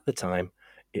 But at the time,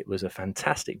 it was a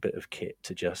fantastic bit of kit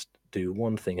to just do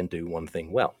one thing and do one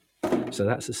thing well. So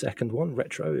that's the second one.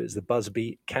 Retro is the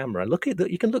Busby camera. You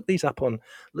can look these up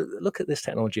look at this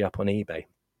technology up on eBay.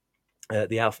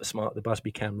 The Alpha Smart, the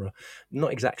Busby camera,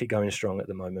 not exactly going strong at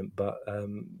the moment, but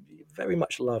very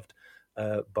much loved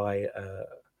by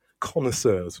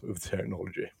connoisseurs of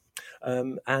technology.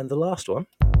 And the last one.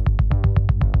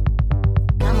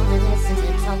 Come on and listen to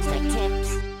the Tom Tech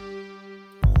Tips.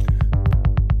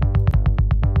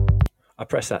 I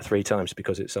press that 3 times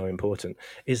because it's so important,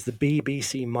 is the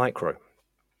BBC Micro.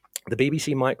 The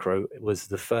BBC Micro was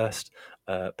the first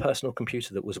personal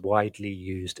computer that was widely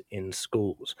used in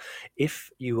schools.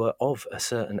 If you are of a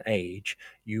certain age,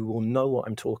 you will know what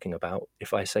I'm talking about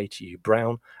if I say to you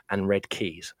brown and red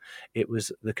keys. It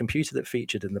was the computer that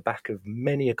featured in the back of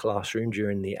many a classroom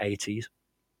during the 80s.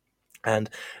 And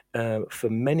for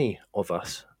many of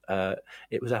us,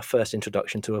 it was our first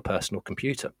introduction to a personal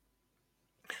computer.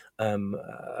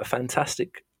 A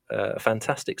fantastic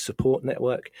support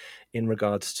network in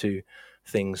regards to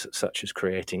things such as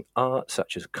creating art,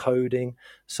 such as coding,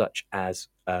 such as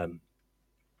trying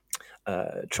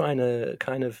to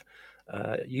kind of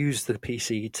use the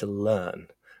PC to learn.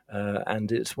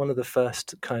 And it's one of the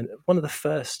first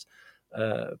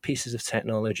pieces of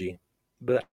technology,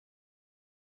 but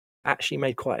actually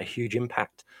made quite a huge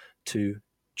impact to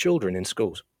children in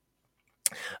schools.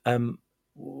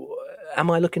 Am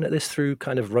I looking at this through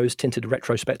kind of rose-tinted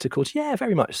retro spectacles? Yeah,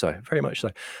 very much so.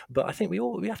 But I think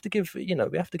we have to give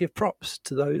props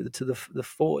to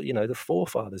the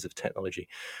forefathers of technology,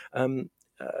 and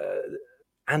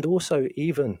also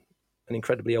even an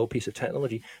incredibly old piece of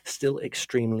technology, still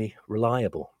extremely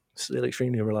reliable.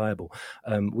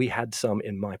 We had some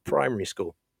in my primary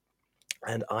school,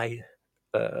 and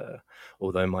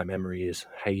although my memory is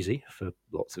hazy for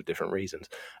lots of different reasons,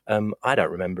 I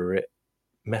don't remember it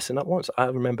messing up once. I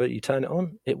remember you turn it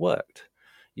on, it worked.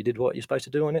 You did what you're supposed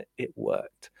to do on it, it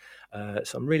worked.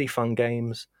 Some really fun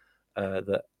games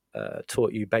that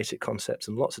taught you basic concepts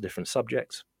and lots of different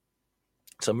subjects.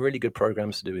 Some really good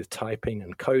programs to do with typing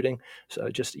and coding. So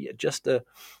just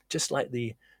like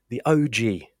the OG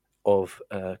of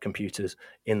computers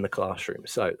in the classroom.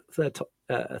 So third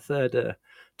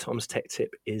Tom's tech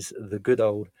tip is the good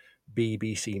old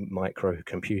BBC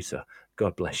microcomputer.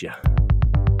 God bless you.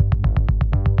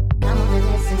 Come on and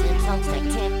listen to Tom's tech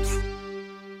tips.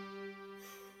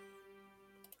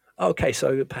 Okay,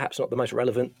 so perhaps not the most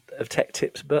relevant of tech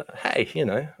tips, but hey,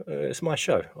 it's my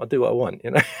show. I'll do what I want,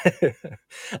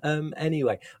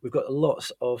 Anyway, we've got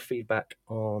lots of feedback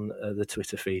on the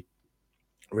Twitter feed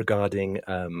regarding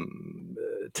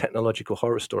technological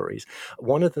horror stories.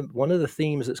 One of the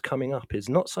themes that's coming up is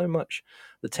not so much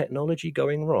the technology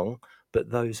going wrong, but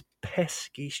those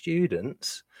pesky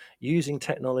students using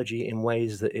technology in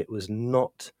ways that it was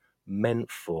not meant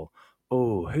for.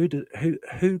 Oh, who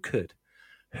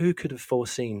could have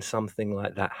foreseen something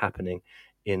like that happening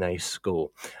in a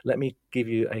school? Let me give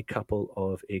you a couple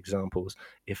of examples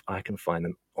if I can find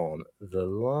them on the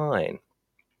line.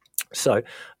 So,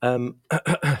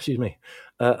 excuse me,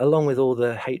 along with all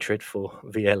the hatred for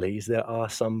VLEs, there are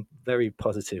some very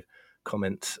positive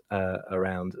comments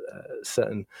around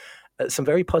some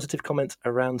very positive comments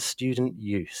around student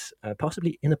use,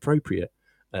 possibly inappropriate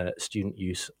student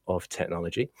use of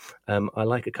technology. I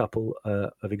like a couple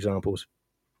of examples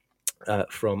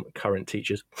from current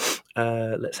teachers.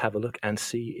 Let's have a look and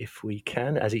see if we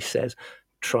can, as he says,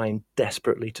 trying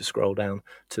desperately to scroll down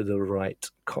to the right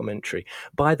commentary.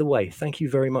 By the way, thank you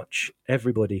very much,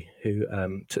 everybody who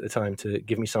took the time to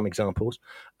give me some examples.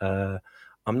 I'm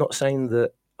not saying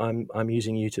that I'm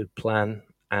using you to plan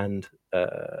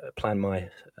my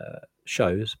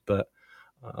shows, but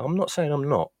I'm not saying I'm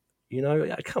not.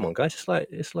 Come on, guys,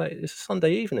 it's a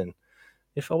Sunday evening.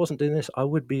 If I wasn't doing this, I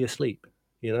would be asleep.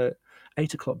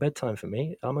 8 o'clock bedtime for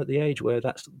me. I'm at the age where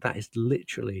that is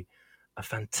literally a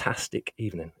fantastic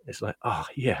evening. It's like, oh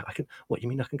yeah, I can. What, you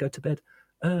mean I can go to bed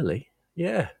early?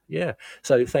 Yeah.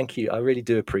 So thank you. I really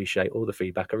do appreciate all the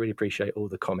feedback. I really appreciate all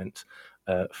the comments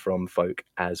from folk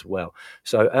as well.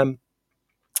 So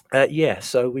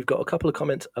so we've got a couple of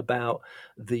comments about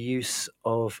the use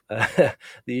of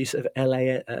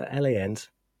LANs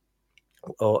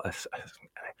or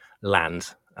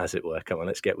LANs, as it were. Come on,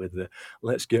 let's get with the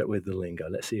lingo.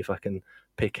 Let's see if I can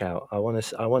pick out. I want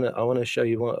to show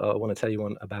you one. I want to tell you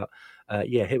one about.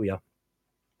 Here we are.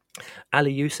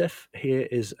 Ali Youssef here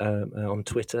is on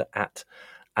Twitter at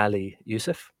Ali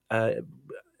Youssef.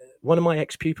 One of my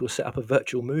ex-pupils set up a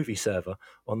virtual movie server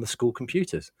on the school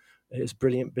computers. It's a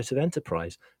brilliant bit of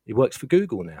enterprise. He works for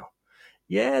Google now.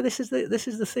 Yeah, this is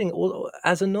the thing.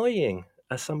 As annoying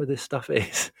as some of this stuff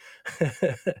is,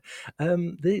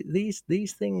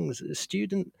 these things,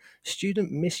 student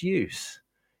misuse,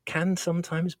 can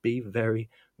sometimes be very,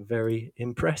 very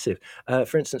impressive.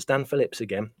 For instance, Dan Phillips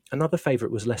again. Another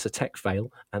favourite was less a tech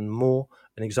fail and more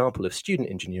an example of student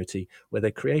ingenuity, where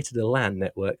they created a LAN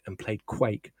network and played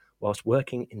Quake whilst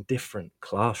working in different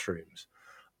classrooms.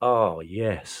 Oh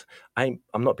yes, I'm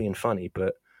not being funny,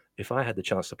 but if I had the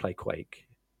chance to play Quake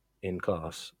in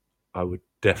class, I would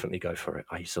definitely go for it.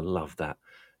 I used to love that.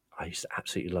 I used to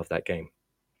absolutely love that game.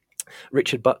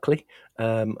 Richard Buckley,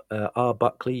 R.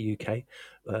 Buckley, UK.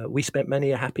 We spent many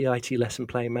a happy IT lesson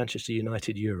playing Manchester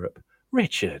United Europe.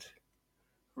 Richard,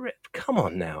 come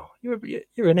on now.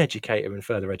 You're an educator in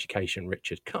further education,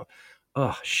 Richard. Come.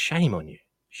 Oh, shame on you.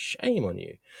 Shame on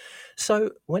you. So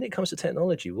when it comes to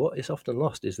technology, what is often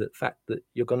lost is the fact that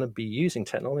you're going to be using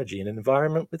technology in an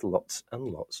environment with lots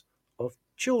and lots of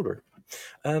children.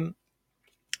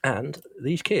 And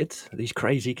these kids, these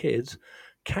crazy kids,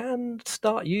 can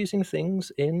start using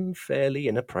things in fairly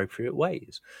inappropriate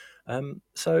ways.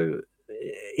 So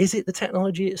is it the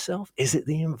technology itself? Is it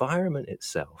the environment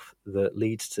itself that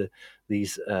leads to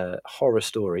these horror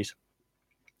stories?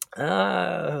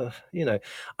 I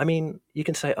mean, you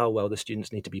can say, oh, well, the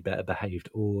students need to be better behaved,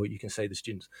 or you can say the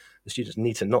students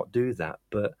need to not do that,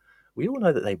 but we all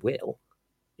know that they will,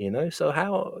 so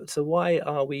why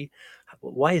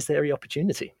is there the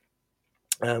opportunity?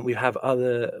 We have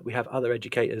other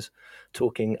educators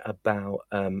talking about,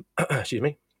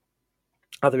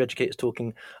 other educators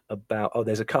talking about. Oh,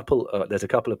 there's a couple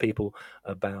of people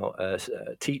about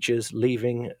teachers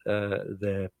leaving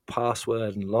their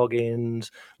password and logins,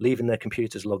 leaving their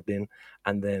computers logged in,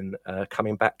 and then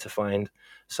coming back to find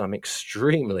some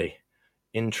extremely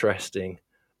interesting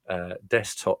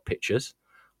desktop pictures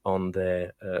on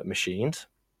their machines.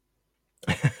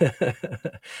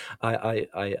 I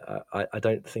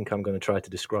don't think I'm going to try to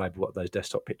describe what those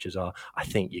desktop pictures are. I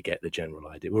think you get the general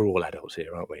idea. We're all adults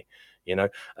here, aren't we?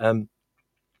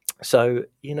 So,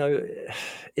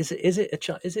 is it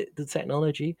the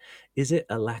technology? Is it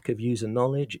a lack of user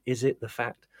knowledge? Is it the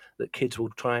fact that kids will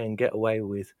try and get away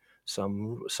with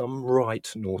some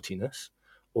right naughtiness?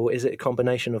 Or is it a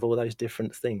combination of all those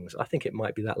different things? I think it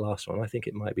might be that last one. I think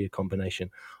it might be a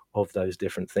combination of those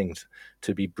different things,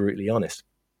 to be brutally honest.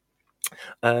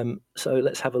 So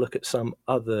let's have a look at some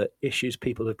other issues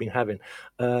people have been having.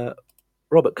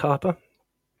 Robert Carper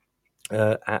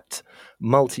at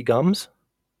Multigums.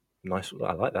 Nice,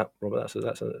 I like that, Robert.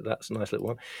 That's a nice little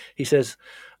one. He says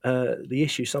the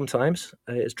issue sometimes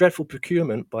is dreadful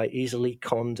procurement by easily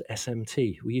conned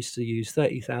SMT. We used to use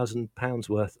 £30,000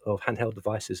 worth of handheld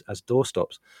devices as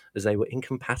doorstops, as they were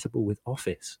incompatible with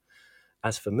Office.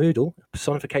 As for Moodle,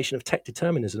 personification of tech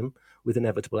determinism with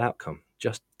inevitable outcome.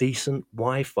 Just decent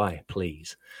Wi-Fi,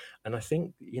 please. And I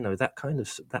think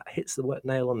that hits the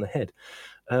nail on the head.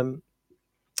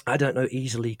 I don't know,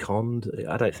 easily conned.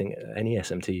 I don't think any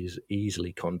SMT is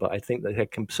easily conned, but I think that they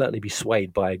can certainly be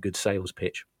swayed by a good sales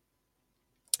pitch.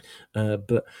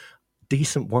 But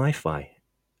decent Wi-Fi,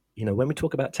 when we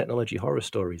talk about technology horror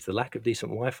stories, the lack of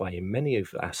decent Wi-Fi in many of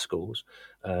our schools,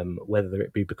 whether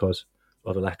it be because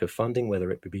of a lack of funding,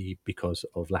 whether it be because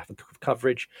of lack of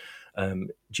coverage,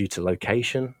 due to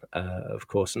location. Of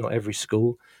course, not every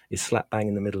school is slap bang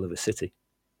in the middle of a city.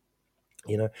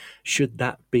 Should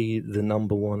that be the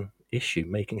number one issue,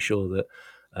 making sure that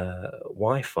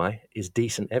Wi-Fi is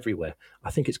decent everywhere?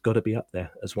 I think it's got to be up there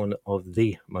as one of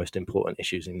the most important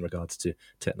issues in regards to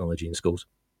technology in schools.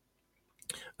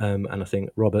 And I think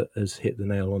Robert has hit the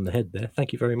nail on the head there.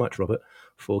 Thank you very much, Robert,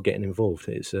 for getting involved.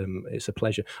 It's a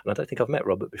pleasure. And I don't think I've met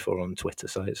Robert before on Twitter,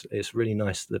 so it's really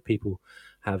nice that people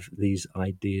have these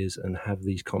ideas and have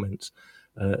these comments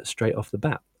straight off the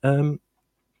bat.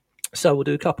 So we'll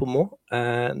do a couple more,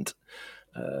 and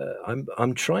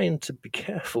I'm trying to be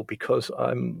careful because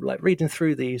I'm like reading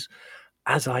through these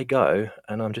as I go,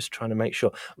 and I'm just trying to make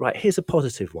sure. Right, here's a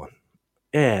positive one.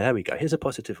 Yeah, there we go. Here's a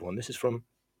positive one. This is from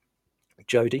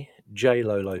Jody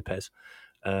J-Lo Lopez,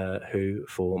 who,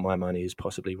 for my money, is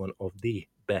possibly one of the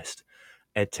best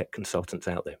EdTech consultants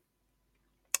out there.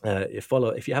 If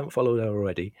you haven't followed her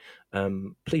already,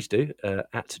 please do,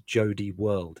 at Jody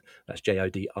World. That's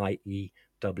JODIEWRORLD.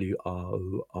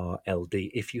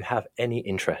 If you have any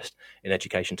interest in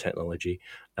education technology,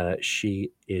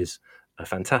 she is a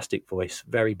fantastic voice,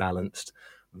 very balanced,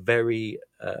 very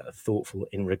thoughtful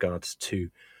in regards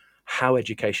to how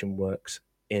education works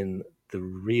in the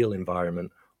real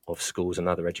environment of schools and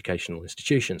other educational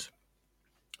institutions.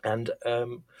 And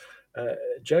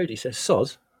Jody says,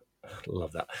 Soz,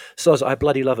 love that. Soz, I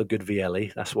bloody love a good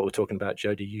VLE. That's what we're talking about,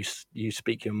 Jody. You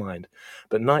speak your mind.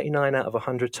 But 99 out of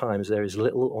 100 times, there is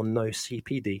little or no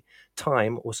CPD,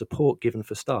 time, or support given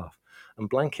for staff. And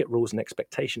blanket rules and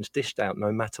expectations dished out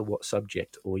no matter what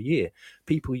subject or year.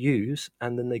 People use,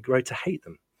 and then they grow to hate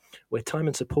them. Where time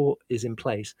and support is in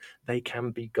place, they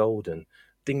can be golden.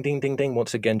 Ding, ding, ding, ding.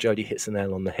 Once again, Jody hits the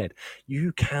nail on the head.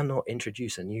 You cannot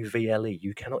introduce a new VLE.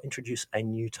 You cannot introduce a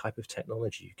new type of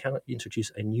technology. You cannot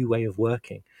introduce a new way of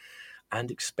working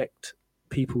and expect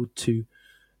people to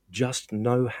just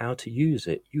know how to use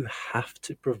it. You have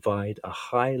to provide a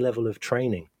high level of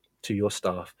training to your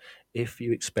staff if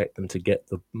you expect them to get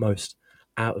the most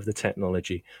out of the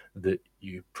technology that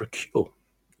you procure,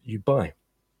 you buy.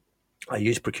 I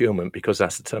use procurement because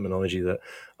that's the terminology that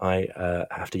I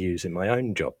have to use in my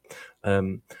own job.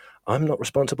 I'm not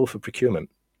responsible for procurement,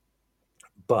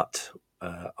 but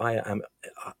I am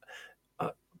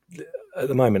at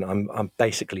the moment. I'm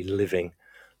basically living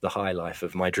the high life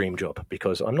of my dream job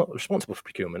because I'm not responsible for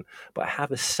procurement, but I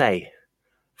have a say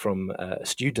from a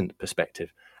student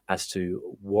perspective as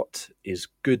to what is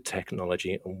good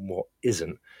technology and what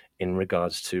isn't in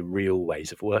regards to real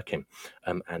ways of working,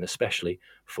 and especially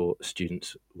for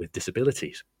students with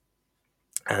disabilities.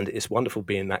 And it's wonderful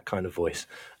being that kind of voice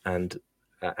and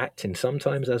acting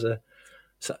sometimes as a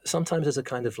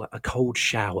kind of like a cold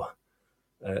shower,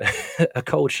 a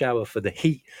cold shower for the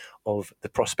heat of the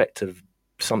prospect of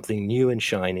something new and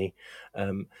shiny.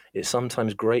 It's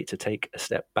sometimes great to take a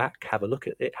step back, have a look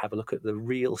at it, have a look at the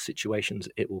real situations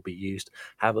it will be used,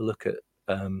 have a look at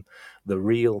the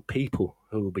real people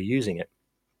who will be using it,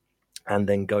 and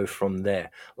then go from there.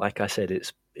 Like I said,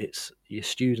 it's your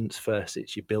students first,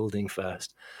 it's your building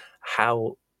first.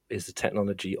 How is the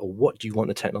technology, or what do you want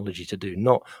the technology to do?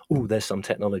 Not, oh, there's some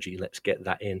technology, let's get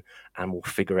that in and we'll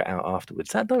figure it out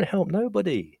afterwards. That don't help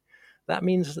nobody. That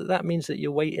means that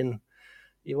you're waiting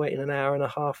an hour and a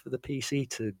half for the PC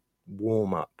to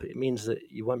warm up. It means that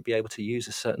you won't be able to use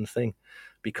a certain thing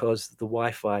because the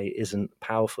Wi-Fi isn't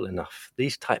powerful enough.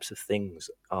 These types of things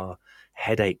are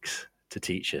headaches to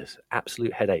teachers,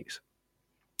 absolute headaches.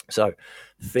 So I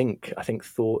think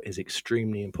thought is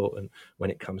extremely important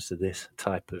when it comes to this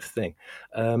type of thing.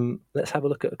 Let's have a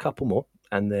look at a couple more,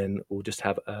 and then we'll just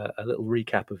have a little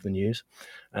recap of the news,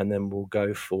 and then we'll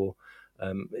go for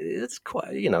it's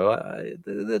quite,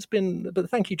 there's been, but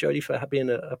thank you, Jodie, for being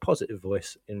a positive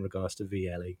voice in regards to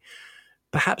VLE.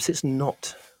 Perhaps it's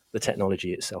not the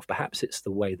technology itself. Perhaps it's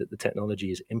the way that the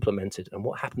technology is implemented and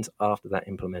what happens after that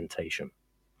implementation.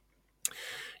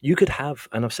 You could have,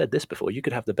 and I've said this before, you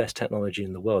could have the best technology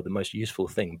in the world, the most useful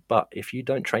thing, but if you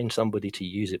don't train somebody to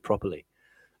use it properly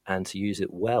and to use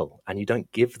it well, and you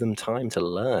don't give them time to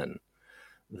learn,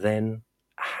 then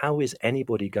how is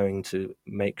anybody going to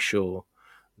make sure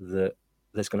that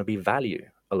there's going to be value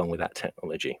along with that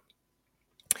technology?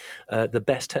 The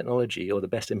best technology or the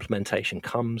best implementation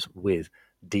comes with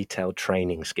detailed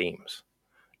training schemes,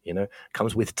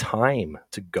 comes with time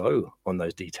to go on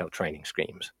those detailed training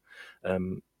schemes.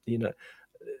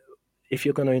 If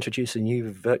you're going to introduce a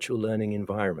new virtual learning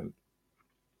environment,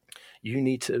 you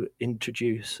need to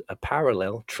introduce a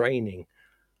parallel training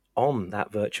on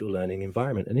that virtual learning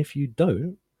environment. And if you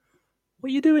don't,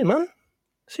 what are you doing, man?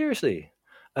 Seriously.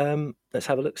 Let's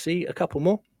have a look, see a couple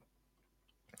more.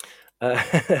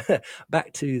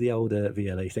 Back to the older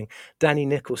VLE thing. Danny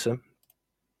Nicholson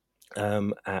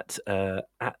on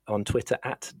Twitter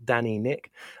at Danny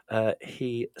Nick.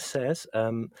 He says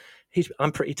I'm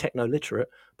pretty techno literate,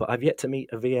 but I've yet to meet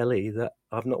a VLE that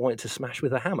I've not wanted to smash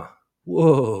with a hammer.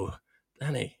 Whoa,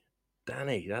 Danny,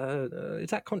 is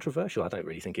that controversial? I don't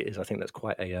really think it is. I think that's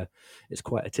quite a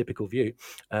typical view.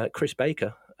 Chris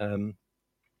Baker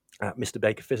at Mr.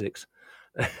 Baker Physics.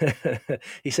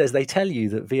 He says they tell you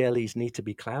that VLEs need to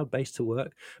be cloud-based to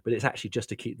work, but it's actually just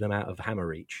to keep them out of hammer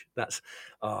reach. That's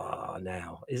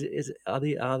now are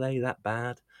they that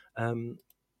bad?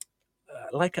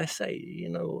 Like I say,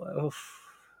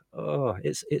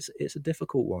 it's a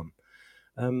difficult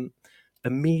one.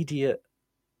 Immediate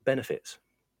benefits.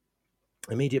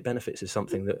 Immediate benefits is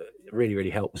something that really, really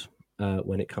helps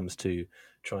when it comes to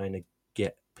trying to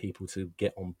get people to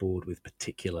get on board with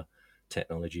particular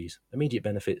technologies. Immediate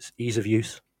benefits, ease of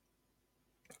use,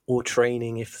 or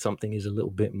training if something is a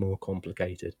little bit more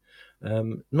complicated.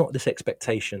 Not this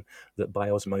expectation that by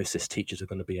osmosis teachers are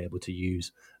going to be able to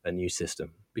use a new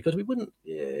system, because we wouldn't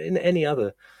in any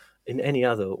other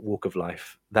walk of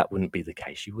life that wouldn't be the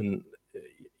case. You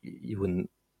wouldn't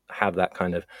have that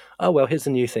kind of, oh well, here's the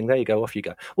new thing, there you go, off you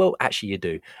go. Well, actually you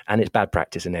do, and it's bad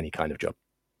practice in any kind of job.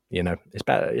 It's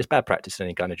bad practice in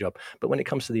any kind of job. But when it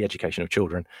comes to the education of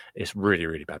children, it's really,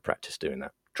 really bad practice doing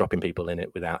that, dropping people in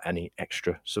it without any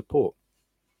extra support.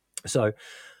 So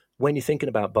when you're thinking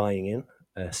about buying in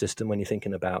a system, when you're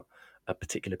thinking about a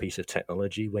particular piece of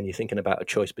technology, when you're thinking about a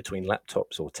choice between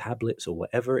laptops or tablets or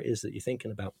whatever it is that you're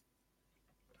thinking about,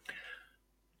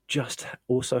 just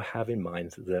also have in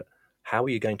mind that how are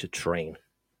you going to train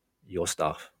your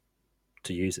staff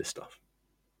to use this stuff?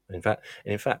 In fact,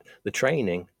 the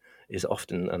training is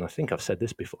often, and I think I've said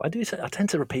this before, I tend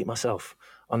to repeat myself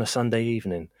on a Sunday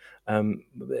evening,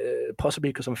 possibly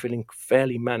because I'm feeling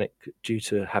fairly manic due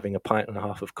to having a pint and a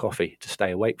half of coffee to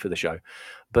stay awake for the show.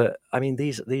 But I mean,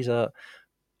 these are,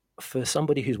 for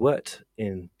somebody who's worked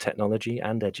in technology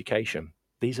and education,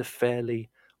 these are fairly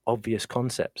obvious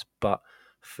concepts. But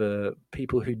for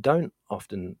people who don't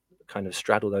often kind of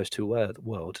straddle those two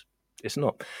worlds, it's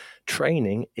not.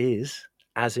 Training is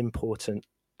as important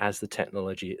as the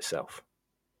technology itself.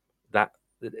 That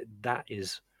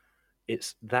is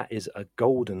a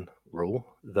golden rule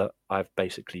that I've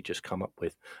basically just come up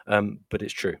with, but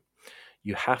it's true.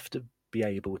 You have to be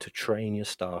able to train your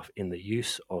staff in the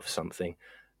use of something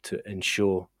to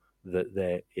ensure that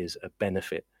there is a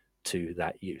benefit to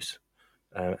that use.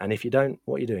 And if you don't,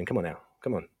 what are you doing? Come on now,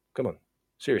 come on,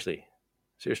 seriously.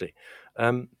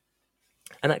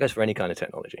 And that goes for any kind of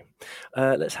technology.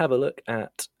 Let's have a look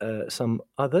at some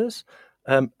others.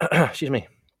 Excuse me.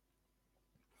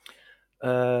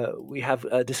 We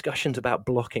have discussions about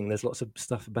blocking. There's lots of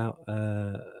stuff about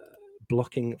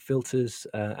blocking filters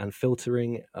and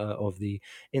filtering of the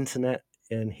internet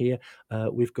in here.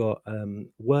 We've got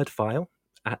Wordfile,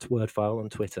 at Wordfile on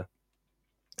Twitter,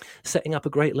 setting up a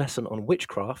great lesson on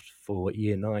witchcraft for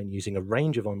Year 9 using a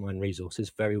range of online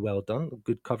resources. Very well done.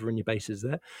 Good covering your bases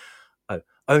there.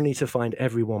 Only to find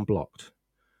everyone blocked.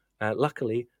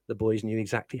 Luckily, the boys knew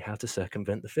exactly how to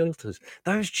circumvent the filters.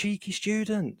 Those cheeky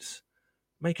students,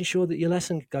 making sure that your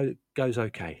lesson goes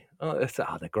okay.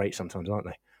 They're great sometimes, aren't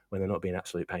they, when they're not being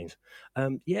absolute pains?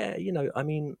 We've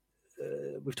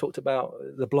talked about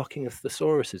the blocking of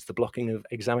thesauruses, the blocking of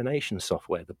examination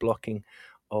software, the blocking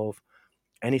of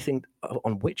anything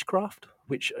on witchcraft,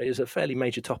 which is a fairly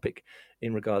major topic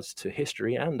in regards to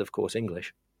history and, of course,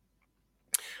 English.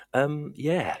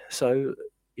 So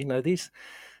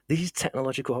these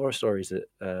technological horror stories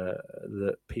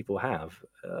that people have,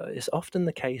 it's often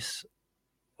the case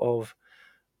of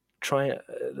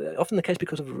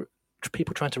because of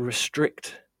people trying to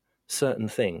restrict certain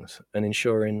things and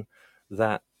ensuring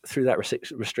that through that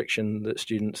restriction that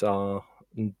students are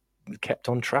kept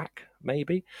on track,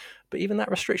 maybe. But even that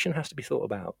restriction has to be thought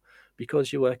about,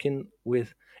 because you're working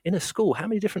in a school. How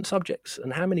many different subjects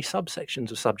and how many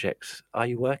subsections of subjects are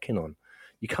you working on?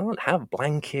 You can't have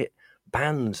blanket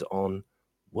bans on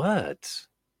words.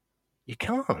 You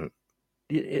can't.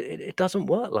 It doesn't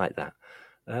work like that.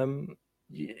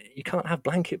 You can't have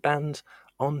blanket bans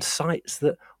on sites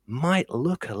that might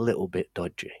look a little bit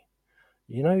dodgy.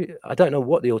 I don't know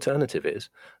what the alternative is,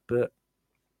 but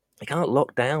you can't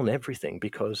lock down everything,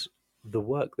 because the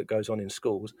work that goes on in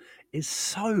schools is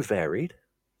so varied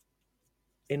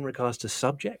in regards to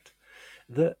subject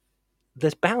that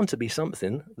there's bound to be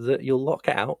something that you'll lock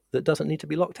out that doesn't need to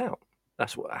be locked out.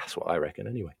 That's what I reckon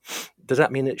anyway. Does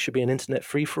that mean it should be an internet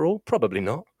free-for-all? Probably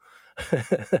not.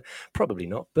 Probably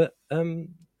not. But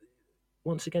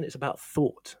once again, it's about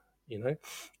thought.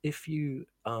 If you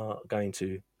are going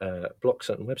to block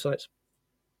certain websites,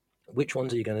 which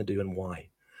ones are you going to do and why?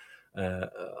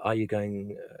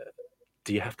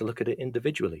 Do you have to look at it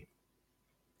individually?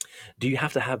 Do you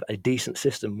have to have a decent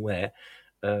system where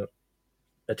a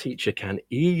teacher can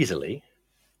easily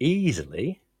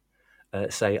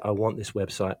say, I want this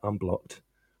website unblocked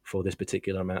for this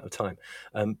particular amount of time?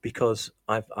 Because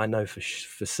I know for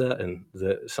certain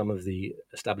that some of the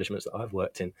establishments that I've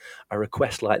worked in, a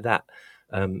request like that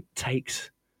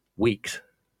takes weeks.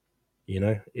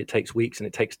 It takes weeks and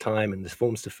it takes time, and there's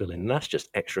forms to fill in, and that's just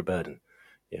extra burden,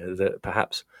 that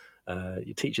perhaps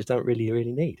your teachers don't really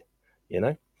need.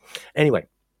 Anyway,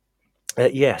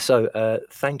 so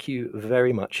thank you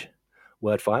very much,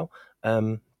 Wordfile.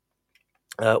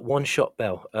 One Shot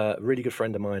Bell, a really good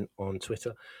friend of mine on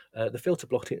Twitter. The filter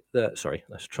blocking. Let's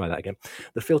try that again.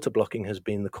 The filter blocking has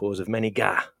been the cause of many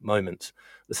moments.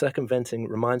 The circumventing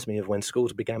reminds me of when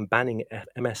schools began banning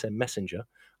MSN Messenger.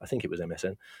 I think it was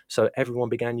MSN. So everyone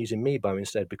began using Meebo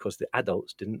instead because the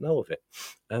adults didn't know of it.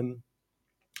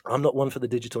 I'm not one for the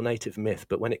digital native myth,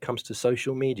 but when it comes to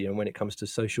social media and when it comes to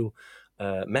social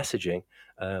messaging,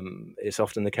 it's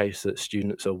often the case that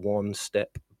students are one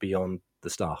step beyond the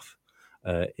staff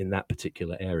in that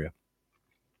particular area.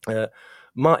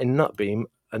 Martin Nutbeam,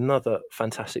 another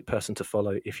fantastic person to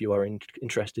follow if you are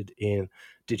interested in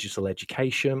digital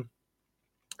education,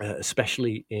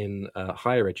 especially in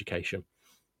higher education,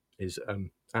 is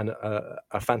and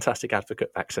a fantastic advocate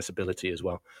of accessibility as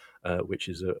well, which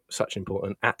is such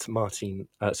important. At Martin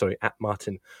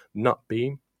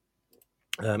Nutbeam,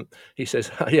 he says,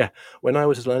 when I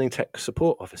was a learning tech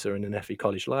support officer in an FE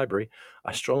college library,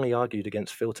 I strongly argued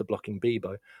against filter blocking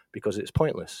Bebo because it's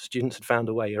pointless. Students had found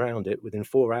a way around it within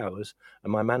 4 hours,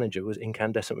 and my manager was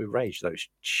incandescent with rage. Those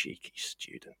cheeky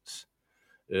students.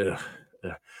 Ugh.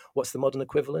 What's the modern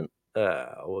equivalent?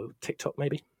 Or TikTok,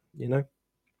 maybe?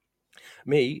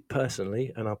 Me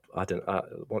personally, and I don't.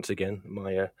 Once again,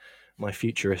 my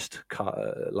futurist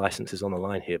license is on the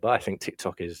line here, but I think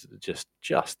TikTok is just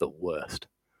the worst,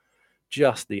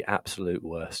 just the absolute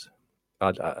worst.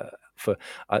 I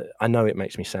know it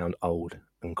makes me sound old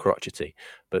and crotchety,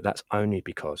 but that's only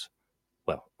because,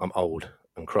 well, I'm old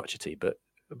and crotchety. But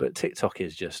TikTok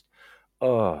is just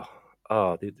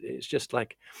it's just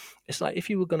like, it's like if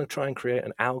you were going to try and create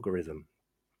an algorithm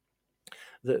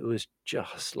that was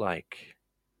just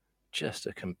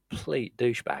a complete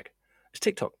douchebag. It's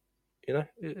TikTok,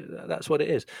 that's what it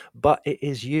is. But it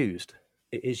is used.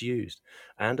 It is used,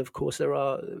 and of course there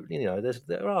are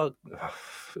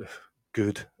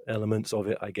good elements of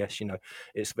it. I guess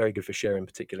it's very good for sharing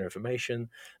particular information.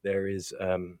 There is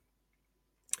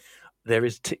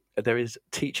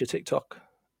teacher TikTok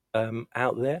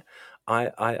out there.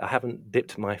 I haven't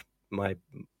dipped my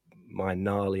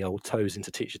gnarly old toes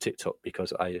into teacher TikTok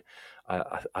because I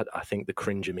think the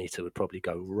cringe-o-meter would probably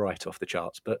go right off the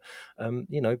charts. But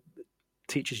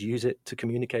teachers use it to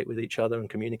communicate with each other and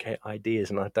communicate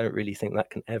ideas, and I don't really think that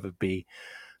can ever be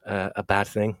a bad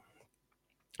thing.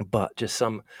 But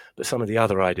some of the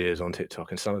other ideas on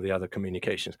TikTok and some of the other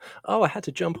communications. Oh, I had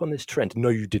to jump on this trend. No,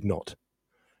 you did not.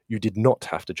 You did not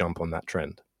have to jump on that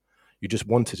trend. You just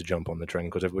wanted to jump on the trend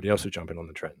because everybody else was jumping on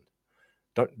the trend.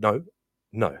 No.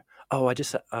 Oh, I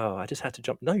just had to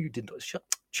jump. No, you didn't. Shut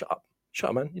up,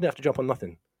 man. You didn't have to jump on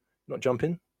nothing. You're not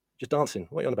jumping, just dancing.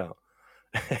 What are you on about?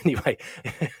 Anyway,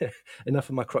 enough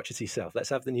of my crotchety self. Let's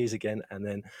have the news again, and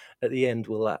then at the end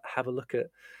we'll have a look at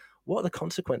what are the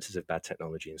consequences of bad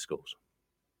technology in schools.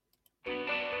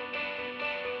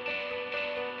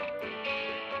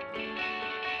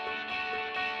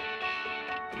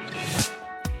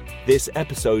 This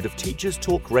episode of Teachers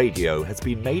Talk Radio has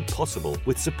been made possible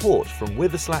with support from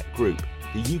Witherslack Group,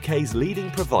 the UK's leading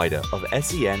provider of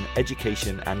SEN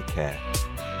education and care.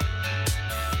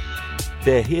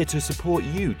 They're here to support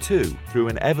you too through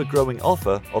an ever-growing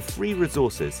offer of free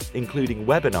resources, including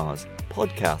webinars,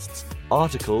 podcasts,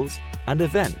 articles, and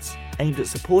events aimed at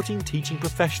supporting teaching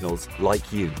professionals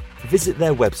like you. Visit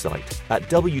their website at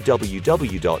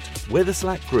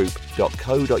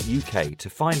www.witherslackgroup.co.uk to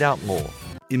find out more.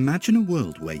 Imagine a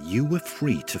world where you were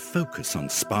free to focus on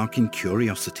sparking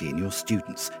curiosity in your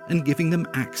students and giving them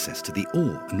access to the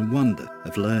awe and wonder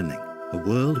of learning. A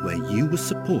world where you were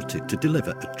supported to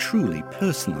deliver a truly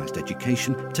personalised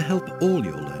education to help all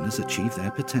your learners achieve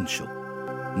their potential.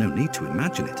 No need to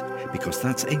imagine it, because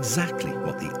that's exactly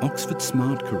what the Oxford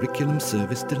Smart Curriculum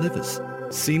Service delivers.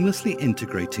 Seamlessly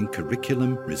integrating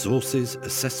curriculum, resources,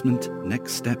 assessment,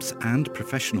 next steps and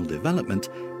professional development,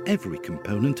 every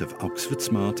component of Oxford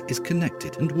Smart is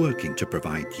connected and working to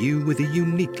provide you with a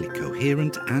uniquely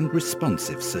coherent and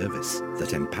responsive service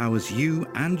that empowers you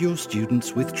and your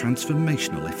students with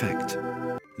transformational effect.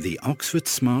 The Oxford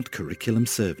Smart Curriculum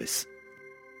Service.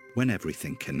 When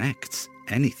everything connects,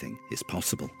 anything is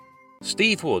possible.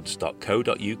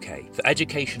 stevewoods.co.uk for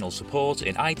educational support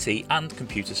in IT and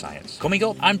computer science. Coming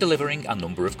up, I'm delivering a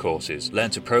number of courses. Learn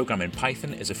to Program in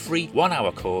Python is a free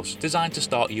 1-hour course designed to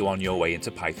start you on your way into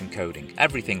Python coding.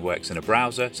 Everything works in a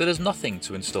browser, so there's nothing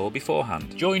to install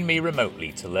beforehand. Join me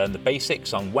remotely to learn the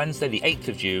basics on Wednesday the 8th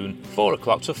of June, 4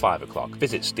 o'clock to 5 o'clock.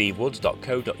 Visit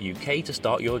stevewoods.co.uk to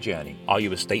start your journey. Are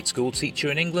you a state school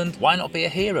teacher in England? Why not be a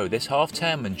hero this half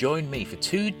term and join me for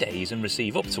 2 days and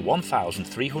receive up to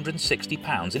 £1,360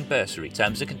 in bursary.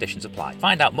 Terms and conditions apply.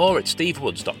 Find out more at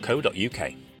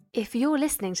stevewoods.co.uk. If you're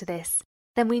listening to this,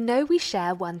 then we know we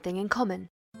share one thing in common: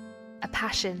 a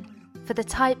passion for the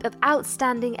type of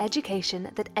outstanding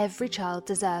education that every child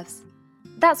deserves.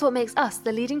 That's what makes us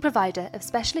the leading provider of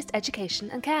specialist education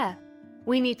and care.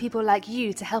 We need people like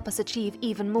you to help us achieve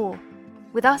even more.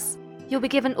 With us, you'll be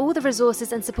given all the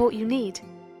resources and support you need,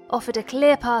 offered a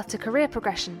clear path to career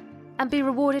progression, and be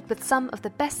rewarded with some of the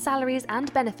best salaries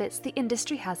and benefits the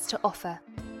industry has to offer.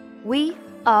 We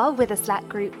are Witherslack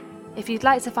Group. If you'd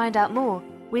like to find out more,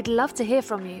 we'd love to hear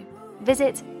from you.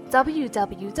 Visit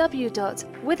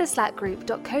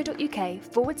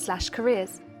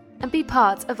www.witherslackgroup.co.uk/careers and be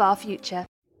part of our future.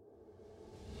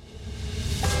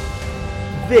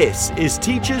 This is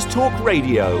Teachers Talk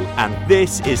Radio, and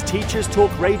this is Teachers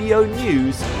Talk Radio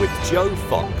News with Joe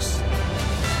Fox.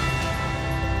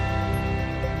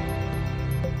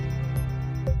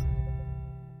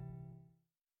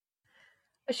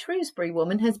 A Shrewsbury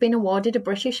woman has been awarded a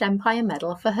British Empire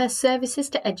Medal for her services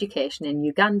to education in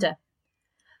Uganda.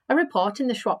 A report in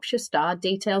the Shropshire Star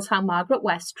details how Margaret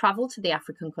West travelled to the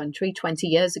African country 20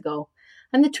 years ago,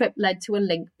 and the trip led to a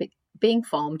link being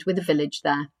formed with a village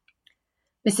there.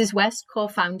 Mrs. West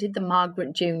co-founded the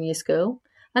Margaret Junior School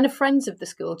and a Friends of the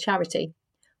School charity,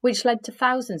 which led to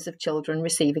thousands of children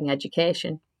receiving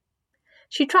education.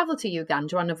 She travelled to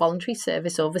Uganda on a voluntary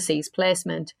service overseas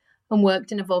placement and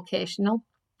worked in a vocational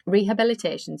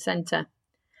rehabilitation centre.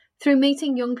 Through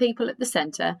meeting young people at the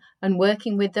centre and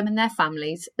working with them and their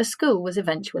families, a school was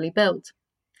eventually built.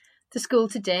 The school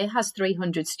today has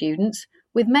 300 students,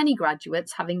 with many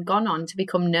graduates having gone on to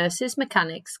become nurses,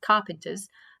 mechanics, carpenters,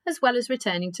 as well as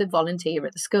returning to volunteer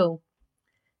at the school.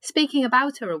 Speaking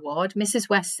about her award, Mrs.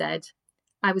 West said,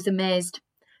 "I was amazed.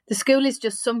 The school is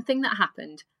just something that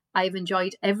happened. I have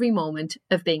enjoyed every moment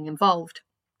of being involved."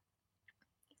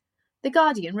 The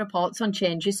Guardian reports on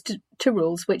changes to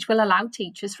rules which will allow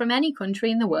teachers from any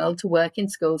country in the world to work in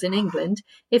schools in England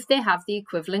if they have the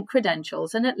equivalent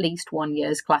credentials and at least 1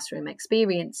 year's classroom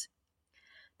experience.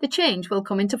 The change will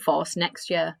come into force next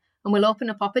year and will open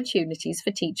up opportunities for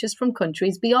teachers from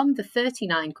countries beyond the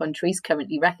 39 countries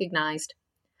currently recognised.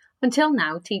 Until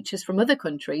now, teachers from other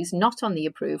countries not on the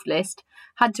approved list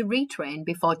had to retrain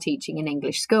before teaching in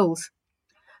English schools.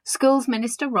 Schools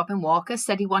Minister Robin Walker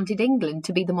said he wanted England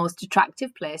to be the most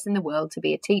attractive place in the world to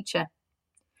be a teacher.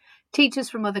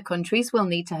 Teachers from other countries will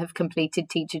need to have completed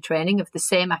teacher training of the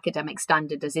same academic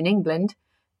standard as in England,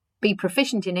 be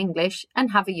proficient in English,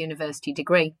 and have a university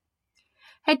degree.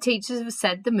 Head teachers have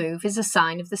said the move is a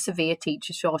sign of the severe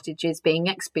teacher shortages being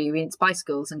experienced by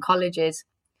schools and colleges,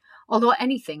 although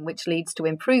anything which leads to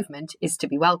improvement is to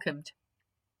be welcomed.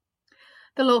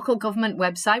 The local government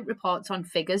website reports on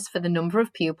figures for the number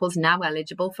of pupils now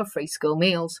eligible for free school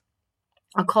meals.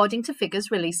 According to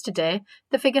figures released today,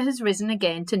 the figure has risen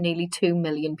again to nearly 2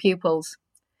 million pupils.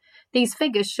 These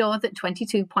figures show that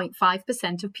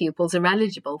 22.5% of pupils are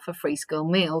eligible for free school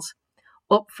meals,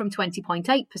 up from 20.8%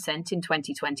 in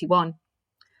 2021.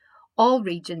 All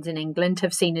regions in England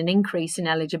have seen an increase in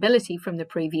eligibility from the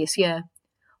previous year,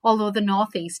 although the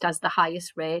North East has the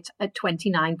highest rate at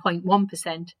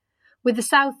 29.1%, with the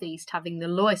South East having the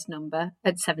lowest number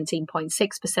at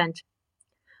 17.6%.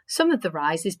 Some of the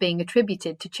rise is being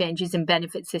attributed to changes in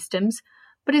benefit systems,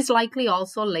 but is likely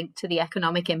also linked to the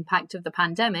economic impact of the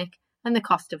pandemic and the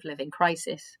cost of living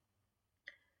crisis.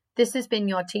 This has been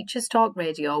your Teachers Talk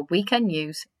Radio Weekend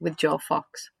News with Joe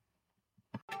Fox.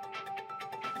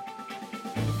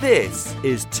 This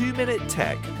is 2 Minute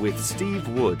Tech with Steve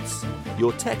Woods,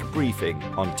 your tech briefing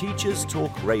on Teachers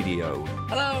Talk Radio.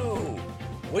 Hello!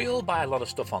 We all buy a lot of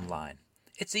stuff online.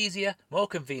 It's easier, more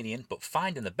convenient, but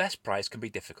finding the best price can be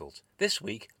difficult. This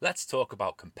week, let's talk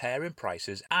about comparing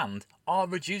prices and are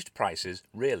reduced prices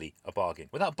really a bargain?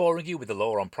 Without boring you with the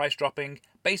law on price dropping,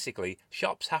 basically,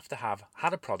 shops have to have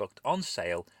had a product on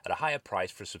sale at a higher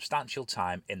price for a substantial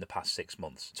time in the past 6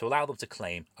 months to allow them to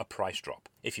claim a price drop.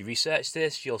 If you research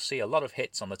this, you'll see a lot of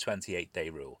hits on the 28-day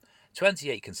rule.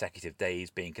 28 consecutive days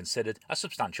being considered a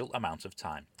substantial amount of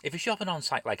time. If you're shopping on a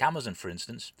site like Amazon, for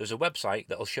instance, there's a website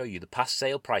that'll show you the past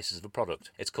sale prices of a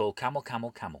product. It's called Camel.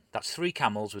 That's 3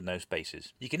 camels with no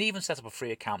spaces. You can even set up a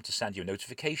free account to send you a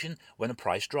notification when a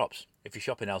price drops. If you're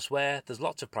shopping elsewhere, there's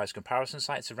lots of price comparison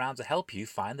sites around to help you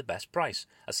find the best price.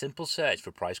 A simple search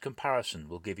for price comparison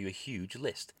will give you a huge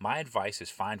list. My advice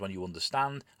is find one you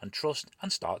understand and trust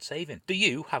and start saving. Do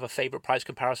you have a favourite price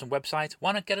comparison website?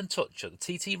 Why not get in touch at the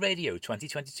TT Radio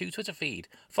 2022 Twitter feed?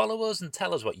 Follow us and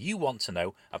tell us what you want to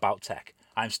know about tech.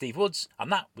 I'm Steve Woods,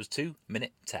 and that was 2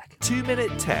 Minute Tech. 2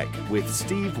 Minute Tech with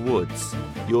Steve Woods,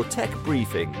 your tech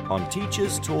briefing on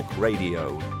Teachers Talk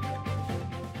Radio.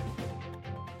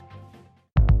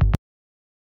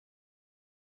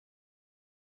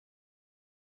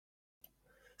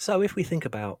 So if we think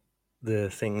about the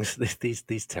things,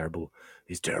 these terrible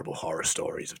horror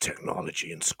stories of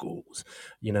technology in schools,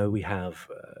 you know, we have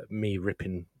me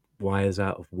ripping wires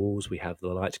out of walls, we have the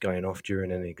lights going off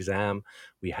during an exam,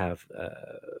 we have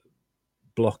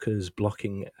blockers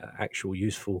blocking actual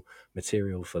useful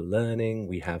material for learning,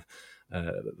 we have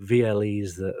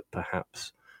VLEs that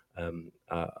perhaps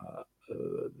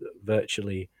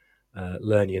virtually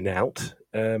learn you out.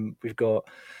 We've got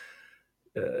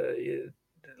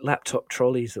laptop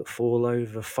trolleys that fall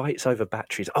over, fights over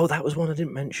batteries. Oh, that was one I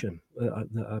didn't mention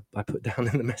that I put down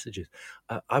in the messages.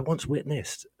 I once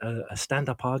witnessed a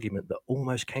stand-up argument that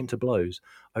almost came to blows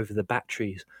over the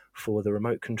batteries for the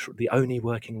remote control, the only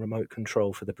working remote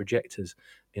control for the projectors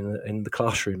in the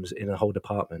classrooms in a whole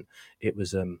department. It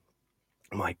was,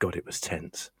 my God, it was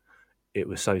tense. It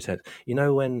was so tense. You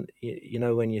know when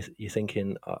you're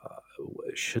thinking,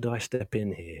 should I step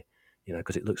in here? You know,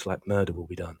 because it looks like murder will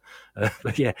be done.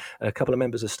 But yeah, a couple of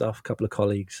members of staff, a couple of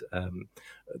colleagues,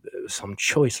 some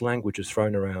choice language was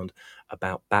thrown around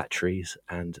about batteries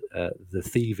and the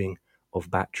thieving of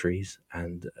batteries,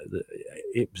 and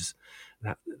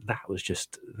that was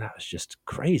just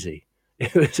crazy.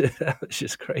 That was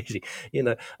just crazy. You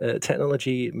know,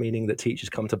 technology meaning that teachers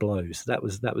come to blows. That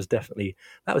was definitely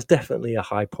a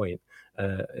high point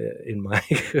in my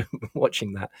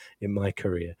watching that in my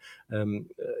career.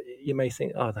 You may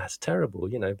think, oh, that's terrible,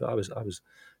 you know, but I was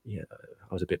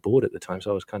a bit bored at the time,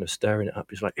 so I was kind of stirring it up.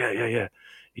 He's like, yeah,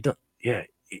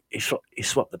 he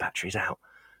swapped the batteries out.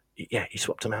 Yeah, he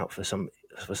swapped them out for some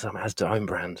Asda own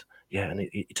brand. Yeah, and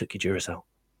he took your Duracell.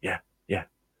 Yeah.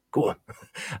 Go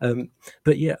on.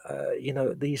 But yeah, you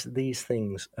know, these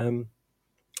things.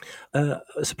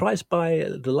 Surprised by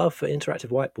the love for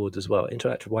interactive whiteboards as well.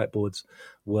 Interactive whiteboards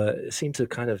seemed to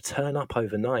kind of turn up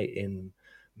overnight in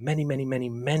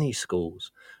many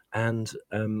schools, and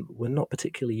were not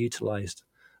particularly utilised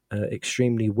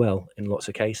extremely well in lots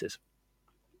of cases.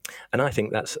 And I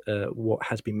think that's what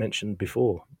has been mentioned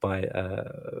before by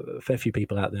a fair few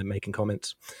people out there making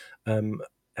comments, and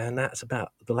that's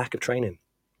about the lack of training.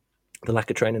 The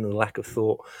lack of training and the lack of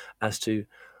thought as to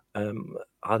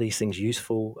are these things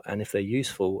useful, and if they're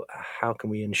useful, how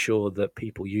can we ensure that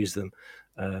people use them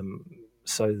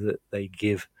so that they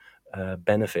give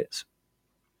benefits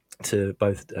to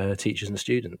both teachers and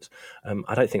students.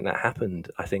 I don't think that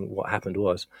happened. I think what happened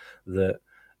was that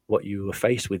what you were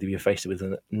faced with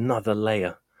another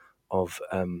layer of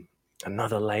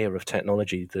another layer of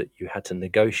technology that you had to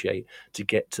negotiate to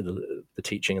get to the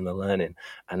teaching and the learning.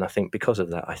 And I think because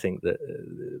of that, I think that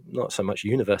not so much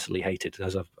universally hated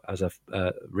as I've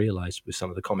realized with some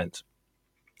of the comments,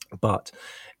 but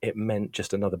it meant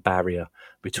just another barrier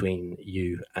between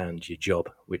you and your job,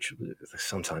 which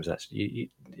sometimes that's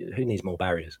who needs more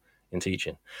barriers in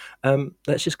teaching.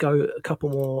 Let's just go a couple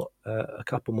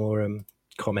more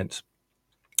comments.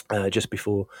 Just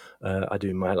before I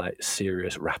do my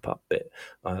serious wrap up bit,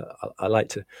 I like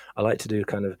to do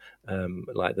kind of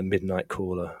like the midnight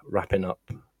caller, wrapping up.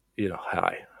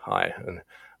 Hi, and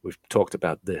we've talked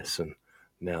about this, and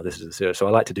now this is the serious. So I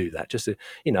like to do that, just to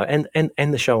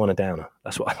end the show on a downer.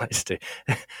 That's what I like to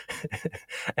do.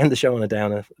 End the show on a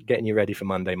downer, getting you ready for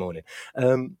Monday morning.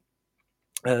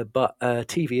 But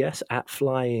TVS at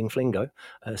Flying Flingo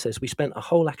says, we spent a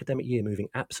whole academic year moving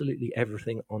absolutely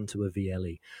everything onto a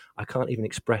VLE. I can't even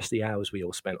express the hours we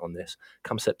all spent on this.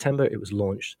 Come September, it was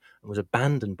launched and was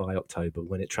abandoned by October,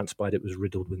 when it transpired it was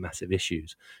riddled with massive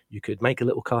issues. You could make a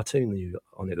little cartoon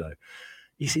on it, though.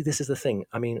 You see, this is the thing.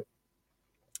 I mean,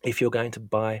 if you're going to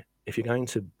buy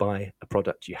a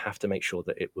product, you have to make sure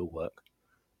that it will work.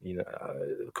 You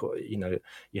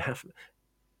have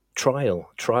trial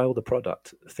the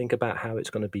product. Think about how it's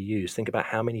going to be used. Think about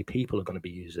how many people are going to be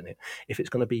using it. If it's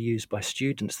going to be used by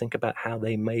students, think about how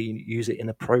they may use it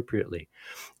inappropriately.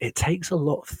 It takes a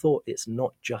lot of thought. It's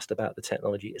not just about the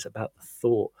technology. It's about the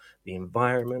thought, the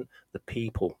environment, the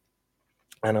people.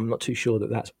 And I'm not too sure that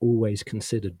that's always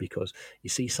considered, because you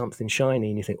see something shiny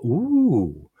and you think,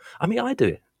 ooh. I mean, I do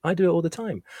it. I do it all the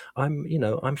time.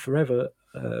 I'm forever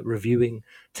reviewing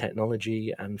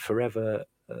technology and forever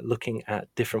looking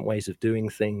at different ways of doing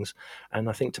things, and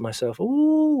I think to myself,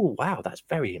 "Oh, wow, that's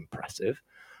very impressive.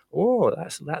 Oh,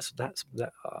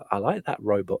 I like that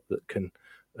robot that can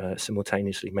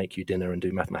simultaneously make you dinner and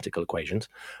do mathematical equations."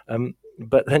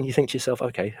 But then you think to yourself,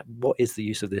 "Okay, what is the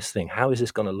use of this thing? How is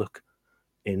this going to look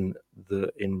in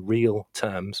real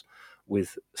terms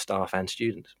with staff and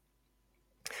students?"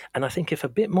 And I think if a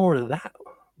bit more of that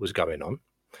was going on,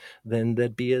 then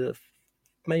there'd be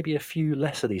maybe a few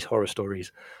less of these horror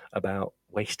stories about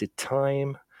wasted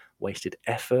time, wasted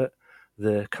effort,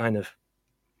 the kind of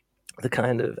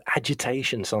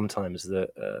agitation sometimes, the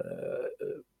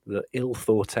ill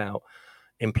thought out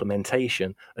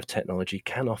implementation of technology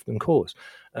can often cause.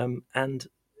 And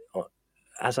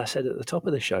as I said at the top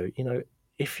of the show,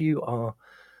 if you are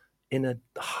in a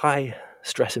high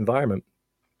stress environment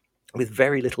with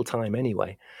very little time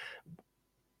anyway,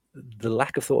 the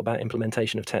lack of thought about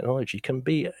implementation of technology can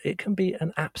be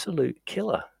an absolute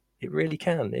killer. It really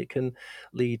can. It can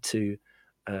lead to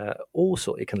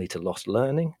it can lead to lost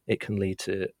learning. It can lead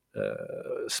to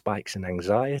spikes in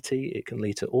anxiety. It can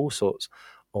lead to all sorts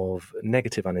of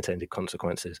negative unintended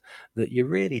consequences that you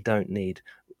really don't need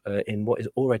in what is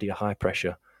already a high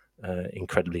pressure,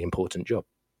 incredibly important job.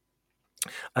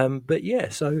 But yeah,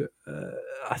 so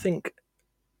I think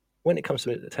when it comes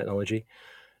to technology,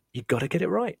 you've got to get it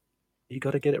right. You've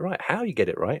got to get it right. How you get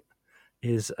it right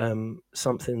is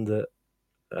something that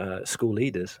school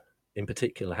leaders in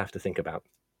particular have to think about.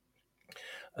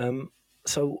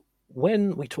 So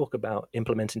when we talk about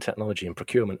implementing technology and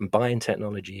procurement and buying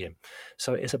technology in,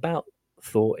 so it's about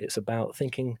thought, it's about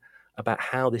thinking about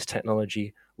how this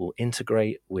technology will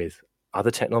integrate with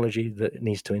other technology that it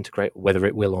needs to integrate, whether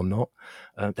it will or not.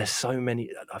 There's so many,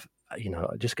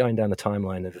 just going down the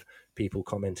timeline of people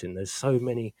commenting, there's so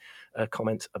many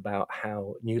comments about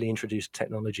how newly introduced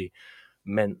technology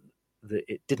meant that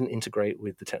it didn't integrate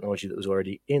with the technology that was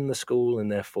already in the school, and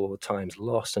therefore time's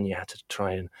lost, and you had to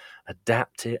try and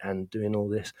adapt it and doing all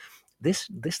this.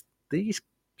 These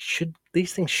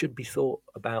things should be thought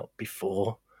about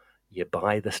before you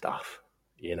buy the stuff.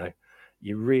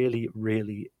 You really,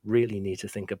 really, really need to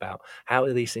think about how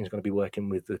are these things going to be working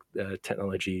with the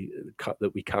technology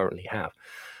that we currently have.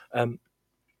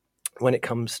 When it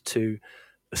comes to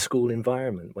a school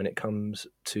environment, when it comes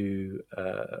to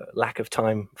lack of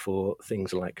time for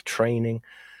things like training,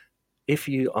 if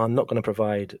you are not going to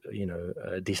provide,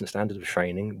 a decent standard of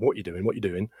training, what you're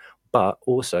doing, but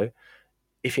also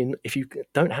if you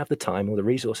don't have the time or the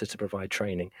resources to provide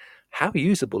training, how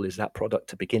usable is that product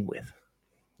to begin with?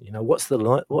 What's the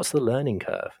learning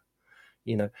curve?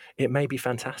 It may be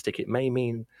fantastic. It may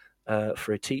mean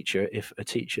for a teacher, if a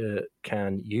teacher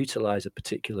can utilize a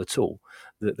particular tool,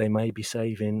 that they may be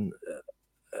saving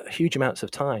huge amounts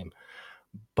of time.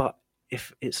 But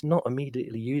if it's not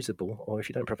immediately usable, or if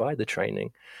you don't provide the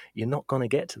training, you're not going to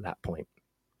get to that point.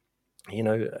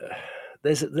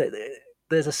 There's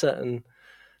a certain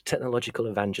technological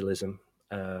evangelism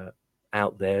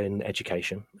out there in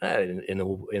education, in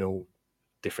all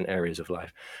different areas of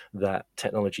life, that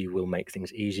technology will make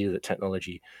things easier, that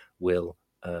technology will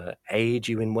aid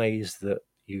you in ways that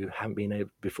you haven't been able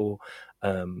before,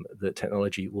 that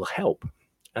technology will help.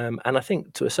 And I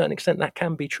think to a certain extent that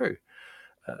can be true.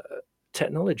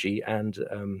 Technology and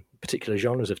particular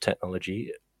genres of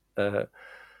technology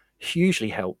hugely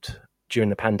helped during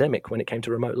the pandemic when it came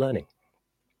to remote learning.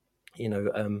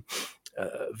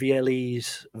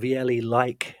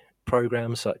 VLE-like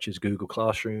programs such as Google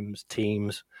Classrooms,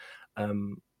 Teams,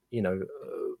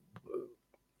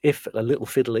 if a little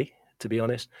fiddly, to be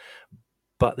honest,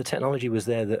 but the technology was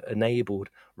there that enabled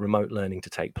remote learning to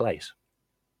take place.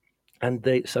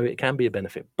 And so it can be a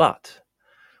benefit. But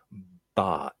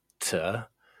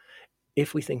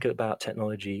if we think about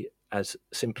technology as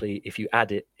simply, if you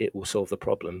add it, it will solve the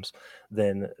problems,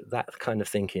 then that kind of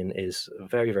thinking is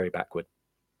very, very backward.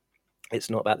 It's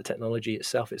not about the technology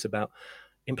itself. It's about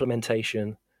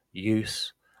implementation,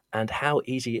 use, and how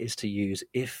easy it is to use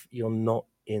if you're not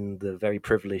in the very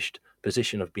privileged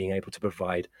position of being able to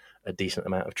provide a decent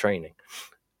amount of training.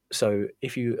 So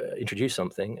if you introduce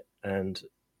something and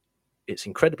it's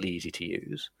incredibly easy to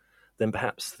use, then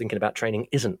perhaps thinking about training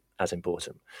isn't as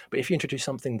important. But if you introduce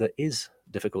something that is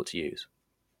difficult to use,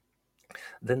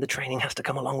 then the training has to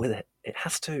come along with it. It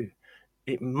has to.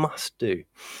 It must do.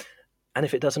 And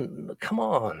if it doesn't, come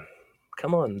on,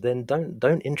 then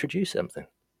don't introduce something.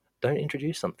 Don't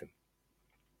introduce something.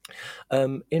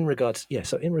 In regards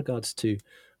to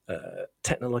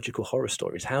technological horror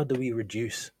stories, how do we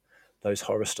reduce those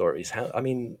horror stories?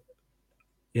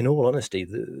 In all honesty,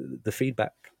 the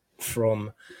feedback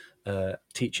from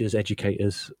teachers,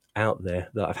 educators out there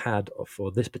that I've had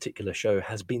for this particular show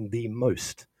has been the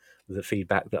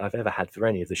feedback that I've ever had for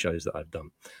any of the shows that I've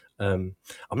done. I'm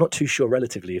not too sure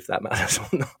relatively if that matters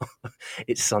or not.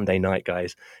 It's Sunday night,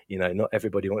 guys. Not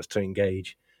everybody wants to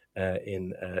engage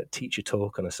in teacher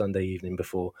talk on a Sunday evening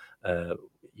before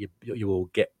you all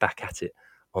get back at it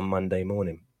on Monday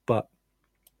morning. But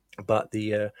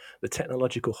the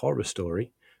technological horror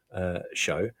story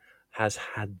show has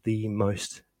had the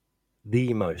most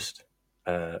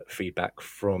feedback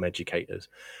from educators,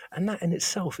 and that in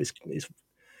itself is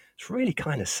really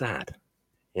kind of sad.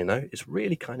 It's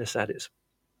really kind of sad.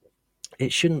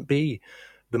 It shouldn't be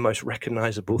the most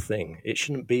recognizable thing. It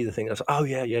shouldn't be the thing that's, oh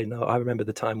yeah, no, I remember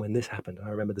the time when this happened. I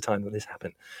remember the time when this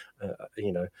happened.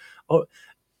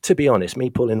 To be honest, me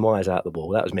pulling wires out the wall,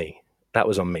 that was me. That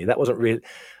was on me. That wasn't really.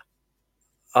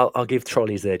 I'll give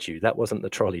trolleys their due. That wasn't the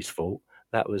trolley's fault.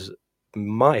 That was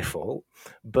my fault.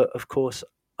 But of course,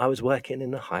 I was working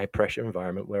in a high pressure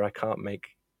environment where I can't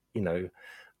make,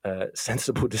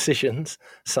 sensible decisions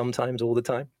sometimes, all the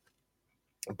time.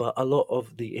 But a lot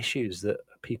of the issues that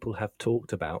people have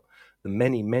talked about, the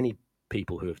many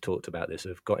people who have talked about this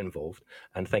have got involved,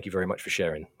 and thank you very much for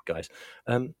sharing, guys.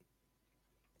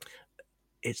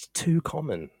 It's too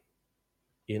common.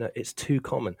 It's too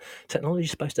common. Technology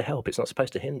is supposed to help. It's not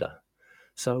supposed to hinder.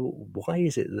 So why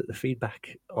is it that the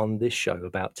feedback on this show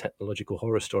about technological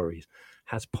horror stories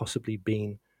has possibly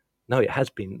been... No, it has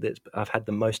been. I've had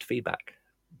the most feedback.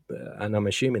 And I'm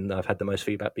assuming that I've had the most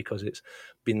feedback because it's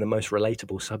been the most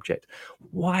relatable subject.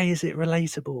 Why is it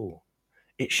relatable?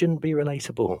 It shouldn't be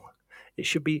relatable. It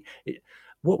should be...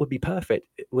 what would be perfect?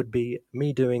 It would be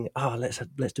me doing, let's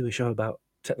do a show about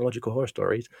technological horror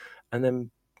stories, and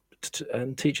then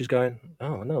and teachers going,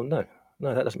 oh, no,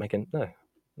 that doesn't make any...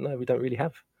 No, we don't really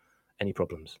have any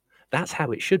problems. That's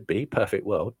how it should be, perfect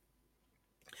world.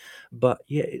 But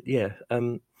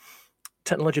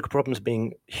technological problems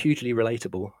being hugely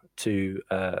relatable to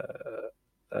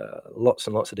lots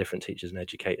and lots of different teachers and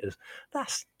educators,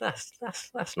 that's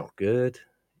not good.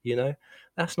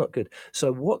 That's not good.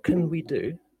 So what can we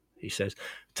do? He says,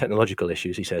 technological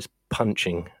issues, he says,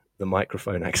 punching the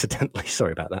microphone accidentally.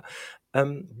 Sorry about that.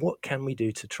 What can we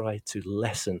do to try to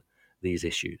lessen these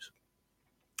issues?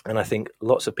 And I think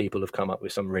lots of people have come up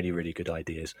with some really, really good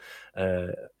ideas.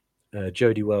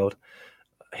 Jodie Weld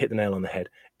hit the nail on the head.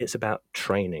 It's about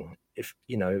training. If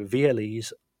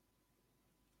VLEs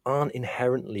aren't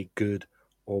inherently good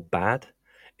or bad,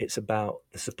 it's about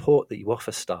the support that you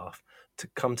offer staff to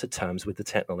come to terms with the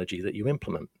technology that you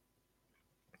implement.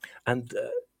 And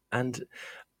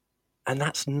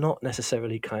that's not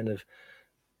necessarily kind of,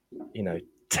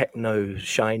 techno,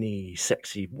 shiny,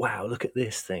 sexy, wow, look at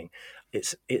this thing.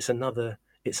 It's another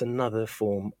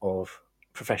form of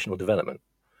professional development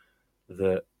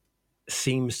that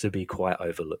seems to be quite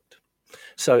overlooked.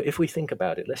 So if we think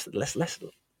about it, let's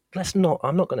not.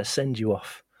 I'm not going to send you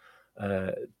off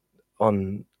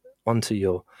onto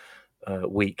your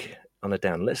week on a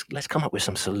down. Let's come up with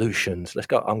some solutions. Let's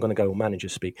go. I'm going to go manager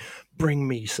speak. Bring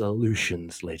me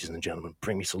solutions, ladies and gentlemen.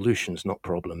 Bring me solutions, not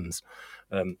problems.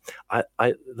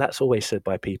 That's always said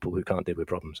by people who can't deal with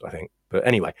problems, I think. But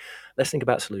anyway, let's think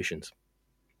about solutions.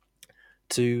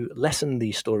 To lessen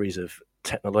these stories of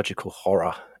technological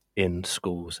horror in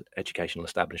schools, educational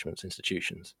establishments,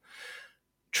 institutions,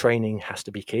 training has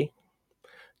to be key.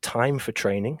 Time for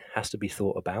training has to be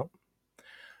thought about.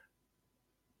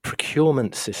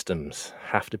 Procurement systems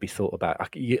have to be thought about. I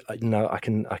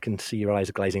can see your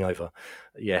eyes glazing over.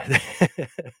 Yeah,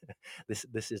 this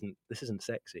isn't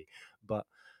sexy, but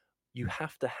you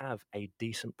have to have a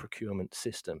decent procurement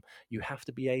system. You have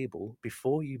to be able,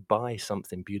 before you buy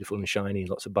something beautiful and shiny,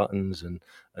 lots of buttons, and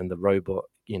the robot,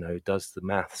 does the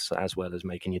maths as well as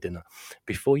making your dinner.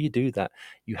 Before you do that,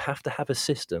 you have to have a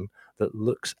system that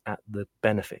looks at the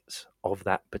benefits of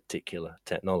that particular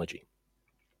technology.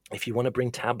 If you want to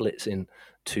bring tablets in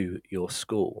to your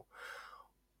school,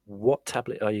 what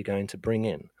tablet are you going to bring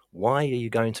in? Why are you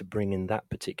going to bring in that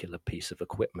particular piece of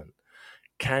equipment?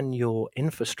 Can your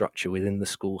infrastructure within the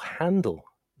school handle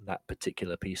that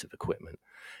particular piece of equipment?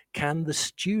 Can the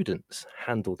students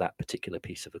handle that particular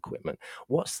piece of equipment?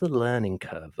 What's the learning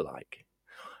curve like?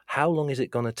 How long is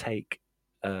it going to take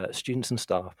students and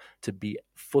staff to be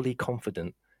fully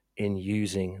confident in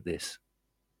using this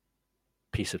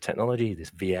piece of technology,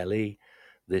 this VLE,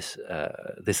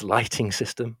 this lighting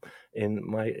system in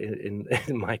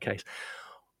my case?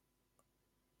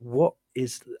 What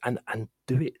is, and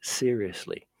do it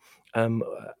seriously.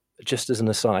 Just as an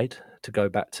aside, to go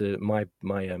back to my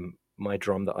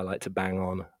drum that I like to bang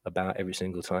on about every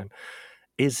single time,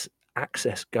 is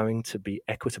access going to be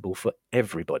equitable for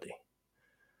everybody?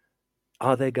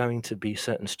 Are there going to be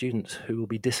certain students who will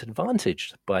be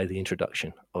disadvantaged by the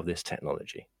introduction of this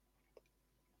technology?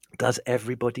 Does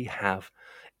everybody have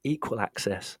equal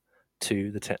access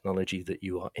to the technology that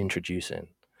you are introducing?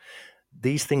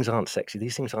 These things aren't sexy.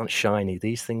 These things aren't shiny.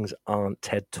 These things aren't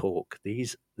TED Talk.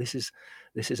 This is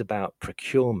about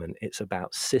procurement. It's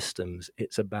about systems.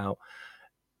 It's about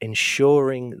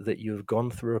ensuring that you've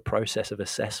gone through a process of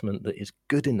assessment that is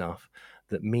good enough,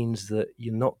 that means that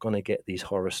you're not going to get these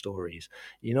horror stories.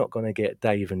 You're not going to get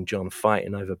Dave and John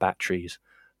fighting over batteries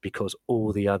because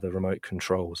all the other remote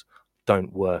controls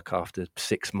don't work after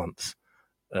 6 months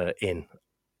in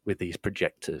with these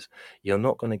projectors. You're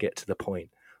not going to get to the point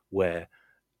where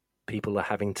people are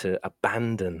having to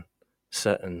abandon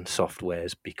certain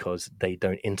softwares because they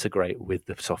don't integrate with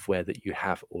the software that you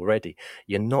have already.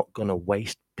 You're not going to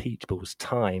waste people's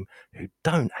time who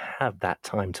don't have that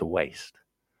time to waste.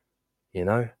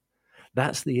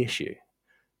 That's the issue.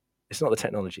 It's not the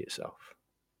technology itself.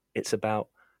 It's about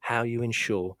how you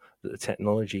ensure that the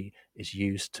technology is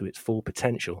used to its full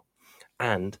potential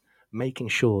and making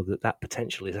sure that that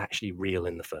potential is actually real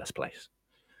in the first place.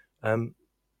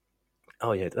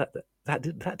 Oh yeah, that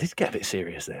did get a bit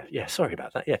serious there. Yeah, sorry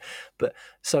about that. Yeah, but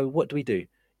so what do?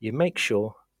 You make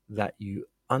sure that you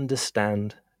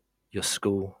understand your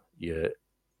school, your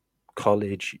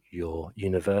college, your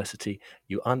university.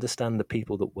 You understand the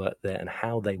people that work there and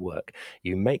how they work.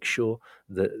 You make sure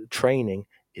that training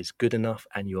is good enough,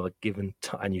 and you are given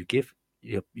and you give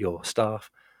your staff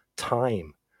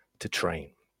time to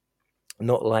train.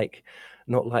 Not like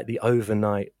the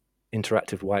overnight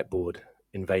interactive whiteboard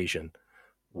invasion,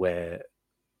 where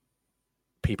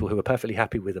people who were perfectly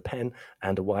happy with a pen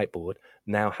and a whiteboard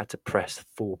now had to press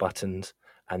 4 buttons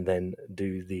and then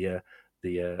do the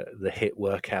HIIT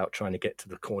workout, trying to get to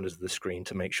the corners of the screen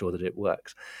to make sure that it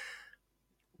works.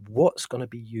 What's going to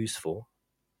be useful?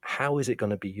 How is it going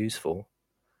to be useful?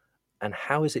 And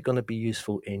how is it going to be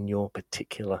useful in your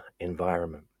particular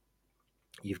environment?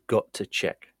 You've got to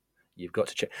check.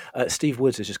 Steve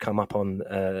Woods has just come up on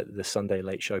the Sunday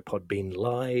Late Show Podbean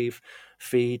live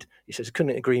feed. He says,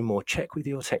 couldn't agree more. Check with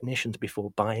your technicians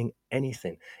before buying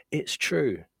anything. It's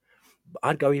true.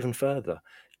 I'd go even further.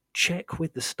 Check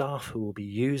with the staff who will be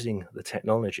using the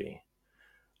technology.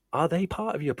 Are they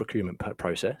part of your procurement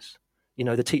process?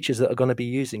 The teachers that are going to be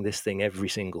using this thing every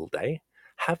single day,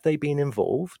 have they been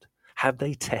involved? Have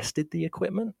they tested the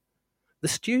equipment? The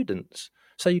students.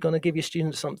 So you're going to give your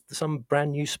students some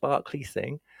brand new sparkly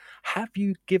thing. Have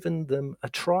you given them a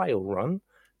trial run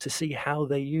to see how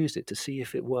they use it, to see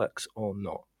if it works or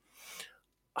not?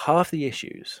 Half the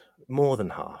issues, more than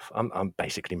half, I'm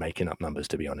basically making up numbers,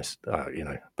 to be honest,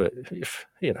 but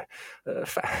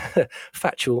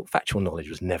factual knowledge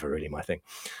was never really my thing.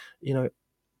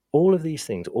 All of these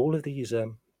things, all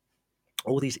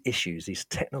these issues, these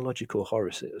technological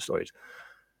horror stories,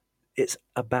 it's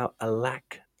about a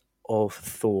lack of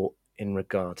thought in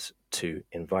regards to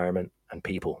environment and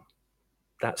people.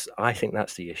 I think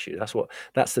that's the issue. That's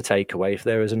the takeaway. If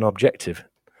there is an objective,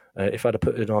 if I'd have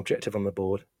put an objective on the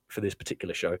board for this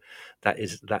particular show,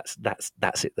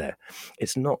 that's it there.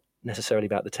 It's not necessarily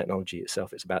about the technology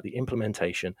itself. It's about the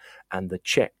implementation and the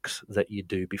checks that you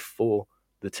do before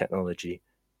the technology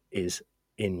is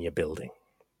in your building.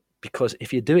 Because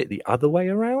if you do it the other way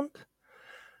around,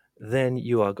 then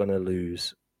you are going to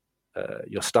lose,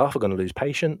 your staff are going to lose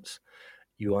patience.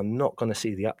 You are not going to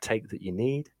see the uptake that you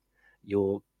need.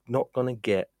 You're not going to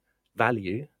get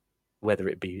value, whether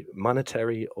it be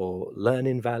monetary or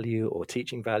learning value or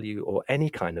teaching value or any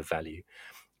kind of value,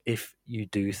 if you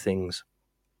do things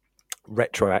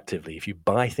retroactively, if you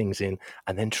buy things in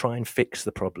and then try and fix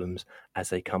the problems as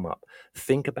they come up.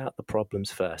 Think about the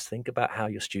problems first. Think about how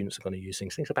your students are going to use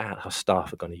things. Think about how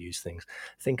staff are going to use things.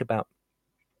 Think about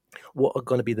what are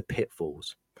going to be the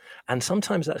pitfalls. And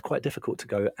sometimes that's quite difficult to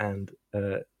go and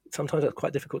sometimes that's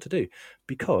quite difficult to do,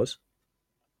 because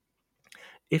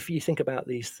if you think about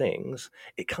these things,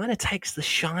 it kind of takes the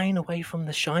shine away from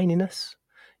the shininess.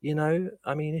 You know,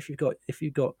 I mean, if you've got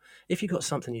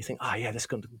something you think, oh yeah, that's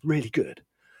going to be really good.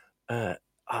 Oh,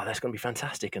 that's going to be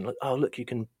fantastic. And look, you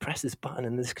can press this button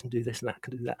and this can do this and that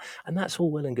can do that. And that's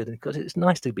all well and good, because it's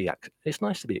nice to be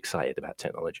excited about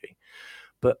technology.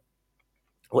 But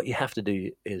what you have to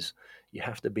do is you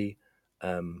have to be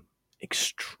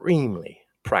extremely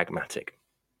pragmatic.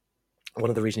 One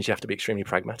of the reasons you have to be extremely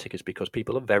pragmatic is because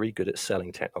people are very good at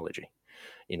selling technology.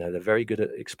 You know, they're very good at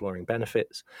exploring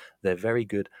benefits. They're very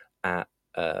good at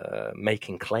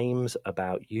making claims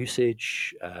about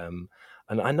usage. And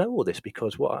I know all this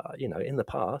because in the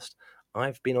past,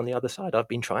 I've been on the other side. I've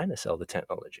been trying to sell the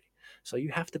technology. So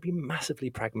you have to be massively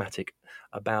pragmatic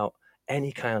about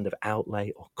any kind of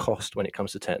outlay or cost when it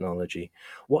comes to technology.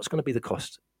 What's going to be the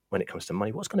cost when it comes to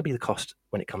money? What's going to be the cost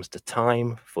when it comes to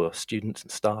time for students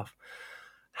and staff?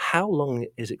 How long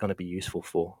is it going to be useful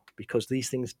for? Because these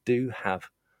things do have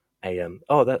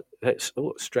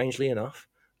strangely enough,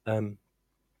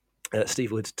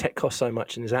 Steve Wood's tech costs so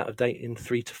much and is out of date in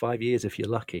 3 to 5 years if you're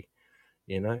lucky,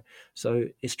 you know? So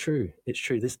it's true.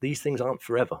 These things aren't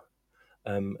forever.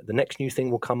 The next new thing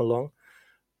will come along.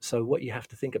 So what you have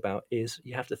to think about is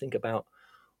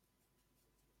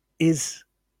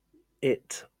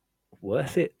it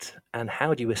worth it? And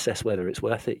how do you assess whether it's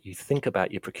worth it? You think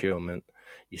about your procurement.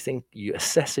 You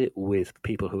assess it with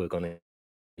people who are going to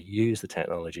use the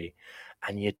technology,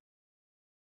 and you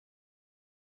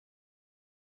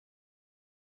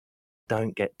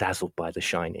don't get dazzled by the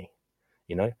shiny.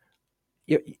 You know,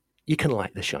 you can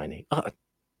like the shiny.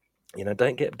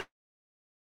 Don't get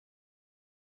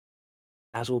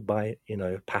dazzled by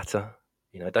patter.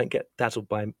 Don't get dazzled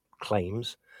by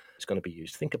claims. It's going to be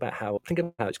used. Think about how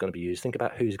it's going to be used. Think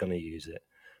about who's going to use it.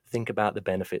 Think about the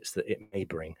benefits that it may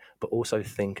bring, but also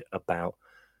think about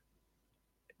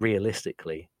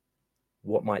realistically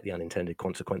what might the unintended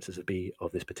consequences be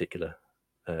of this particular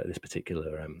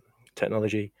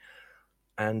technology,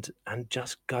 and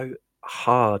just go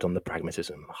hard on the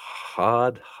pragmatism.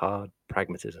 Hard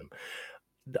pragmatism.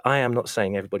 I am not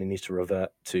saying everybody needs to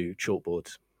revert to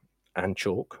chalkboards and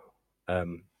chalk.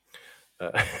 But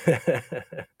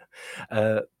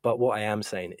what I am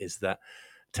saying is that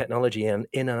technology in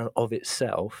and of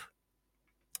itself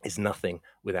is nothing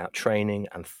without training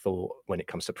and thought when it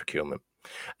comes to procurement.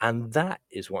 And that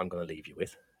is what I'm going to leave you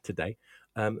with today.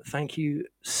 Thank you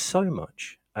so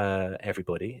much,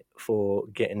 everybody, for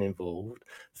getting involved.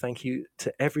 Thank you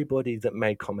to everybody that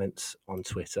made comments on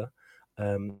Twitter.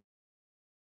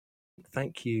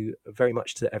 Thank you very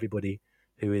much to everybody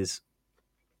who has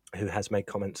made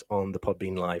comments on the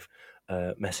Podbean Live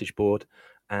message board,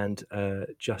 and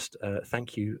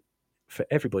thank you for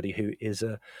everybody who is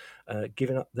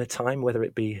giving up their time, whether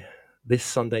it be this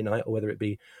Sunday night or whether it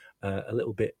be a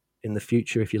little bit in the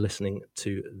future if you're listening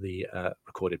to the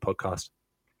recorded podcast.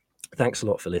 Thanks a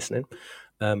lot for listening.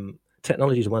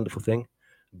 Technology is a wonderful thing,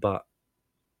 but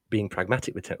being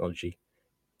pragmatic with technology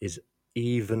is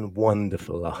even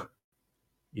wonderfuler.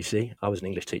 You see, I was an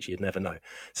English teacher, you'd never know.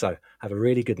 So have a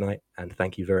really good night, and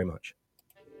thank you very much.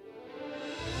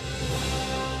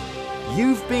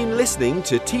 You've been listening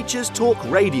to Teachers Talk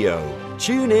Radio.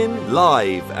 Tune in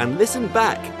live and listen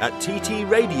back at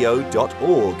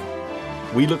ttradio.org.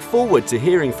 We look forward to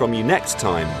hearing from you next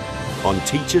time on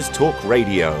Teachers Talk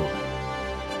Radio.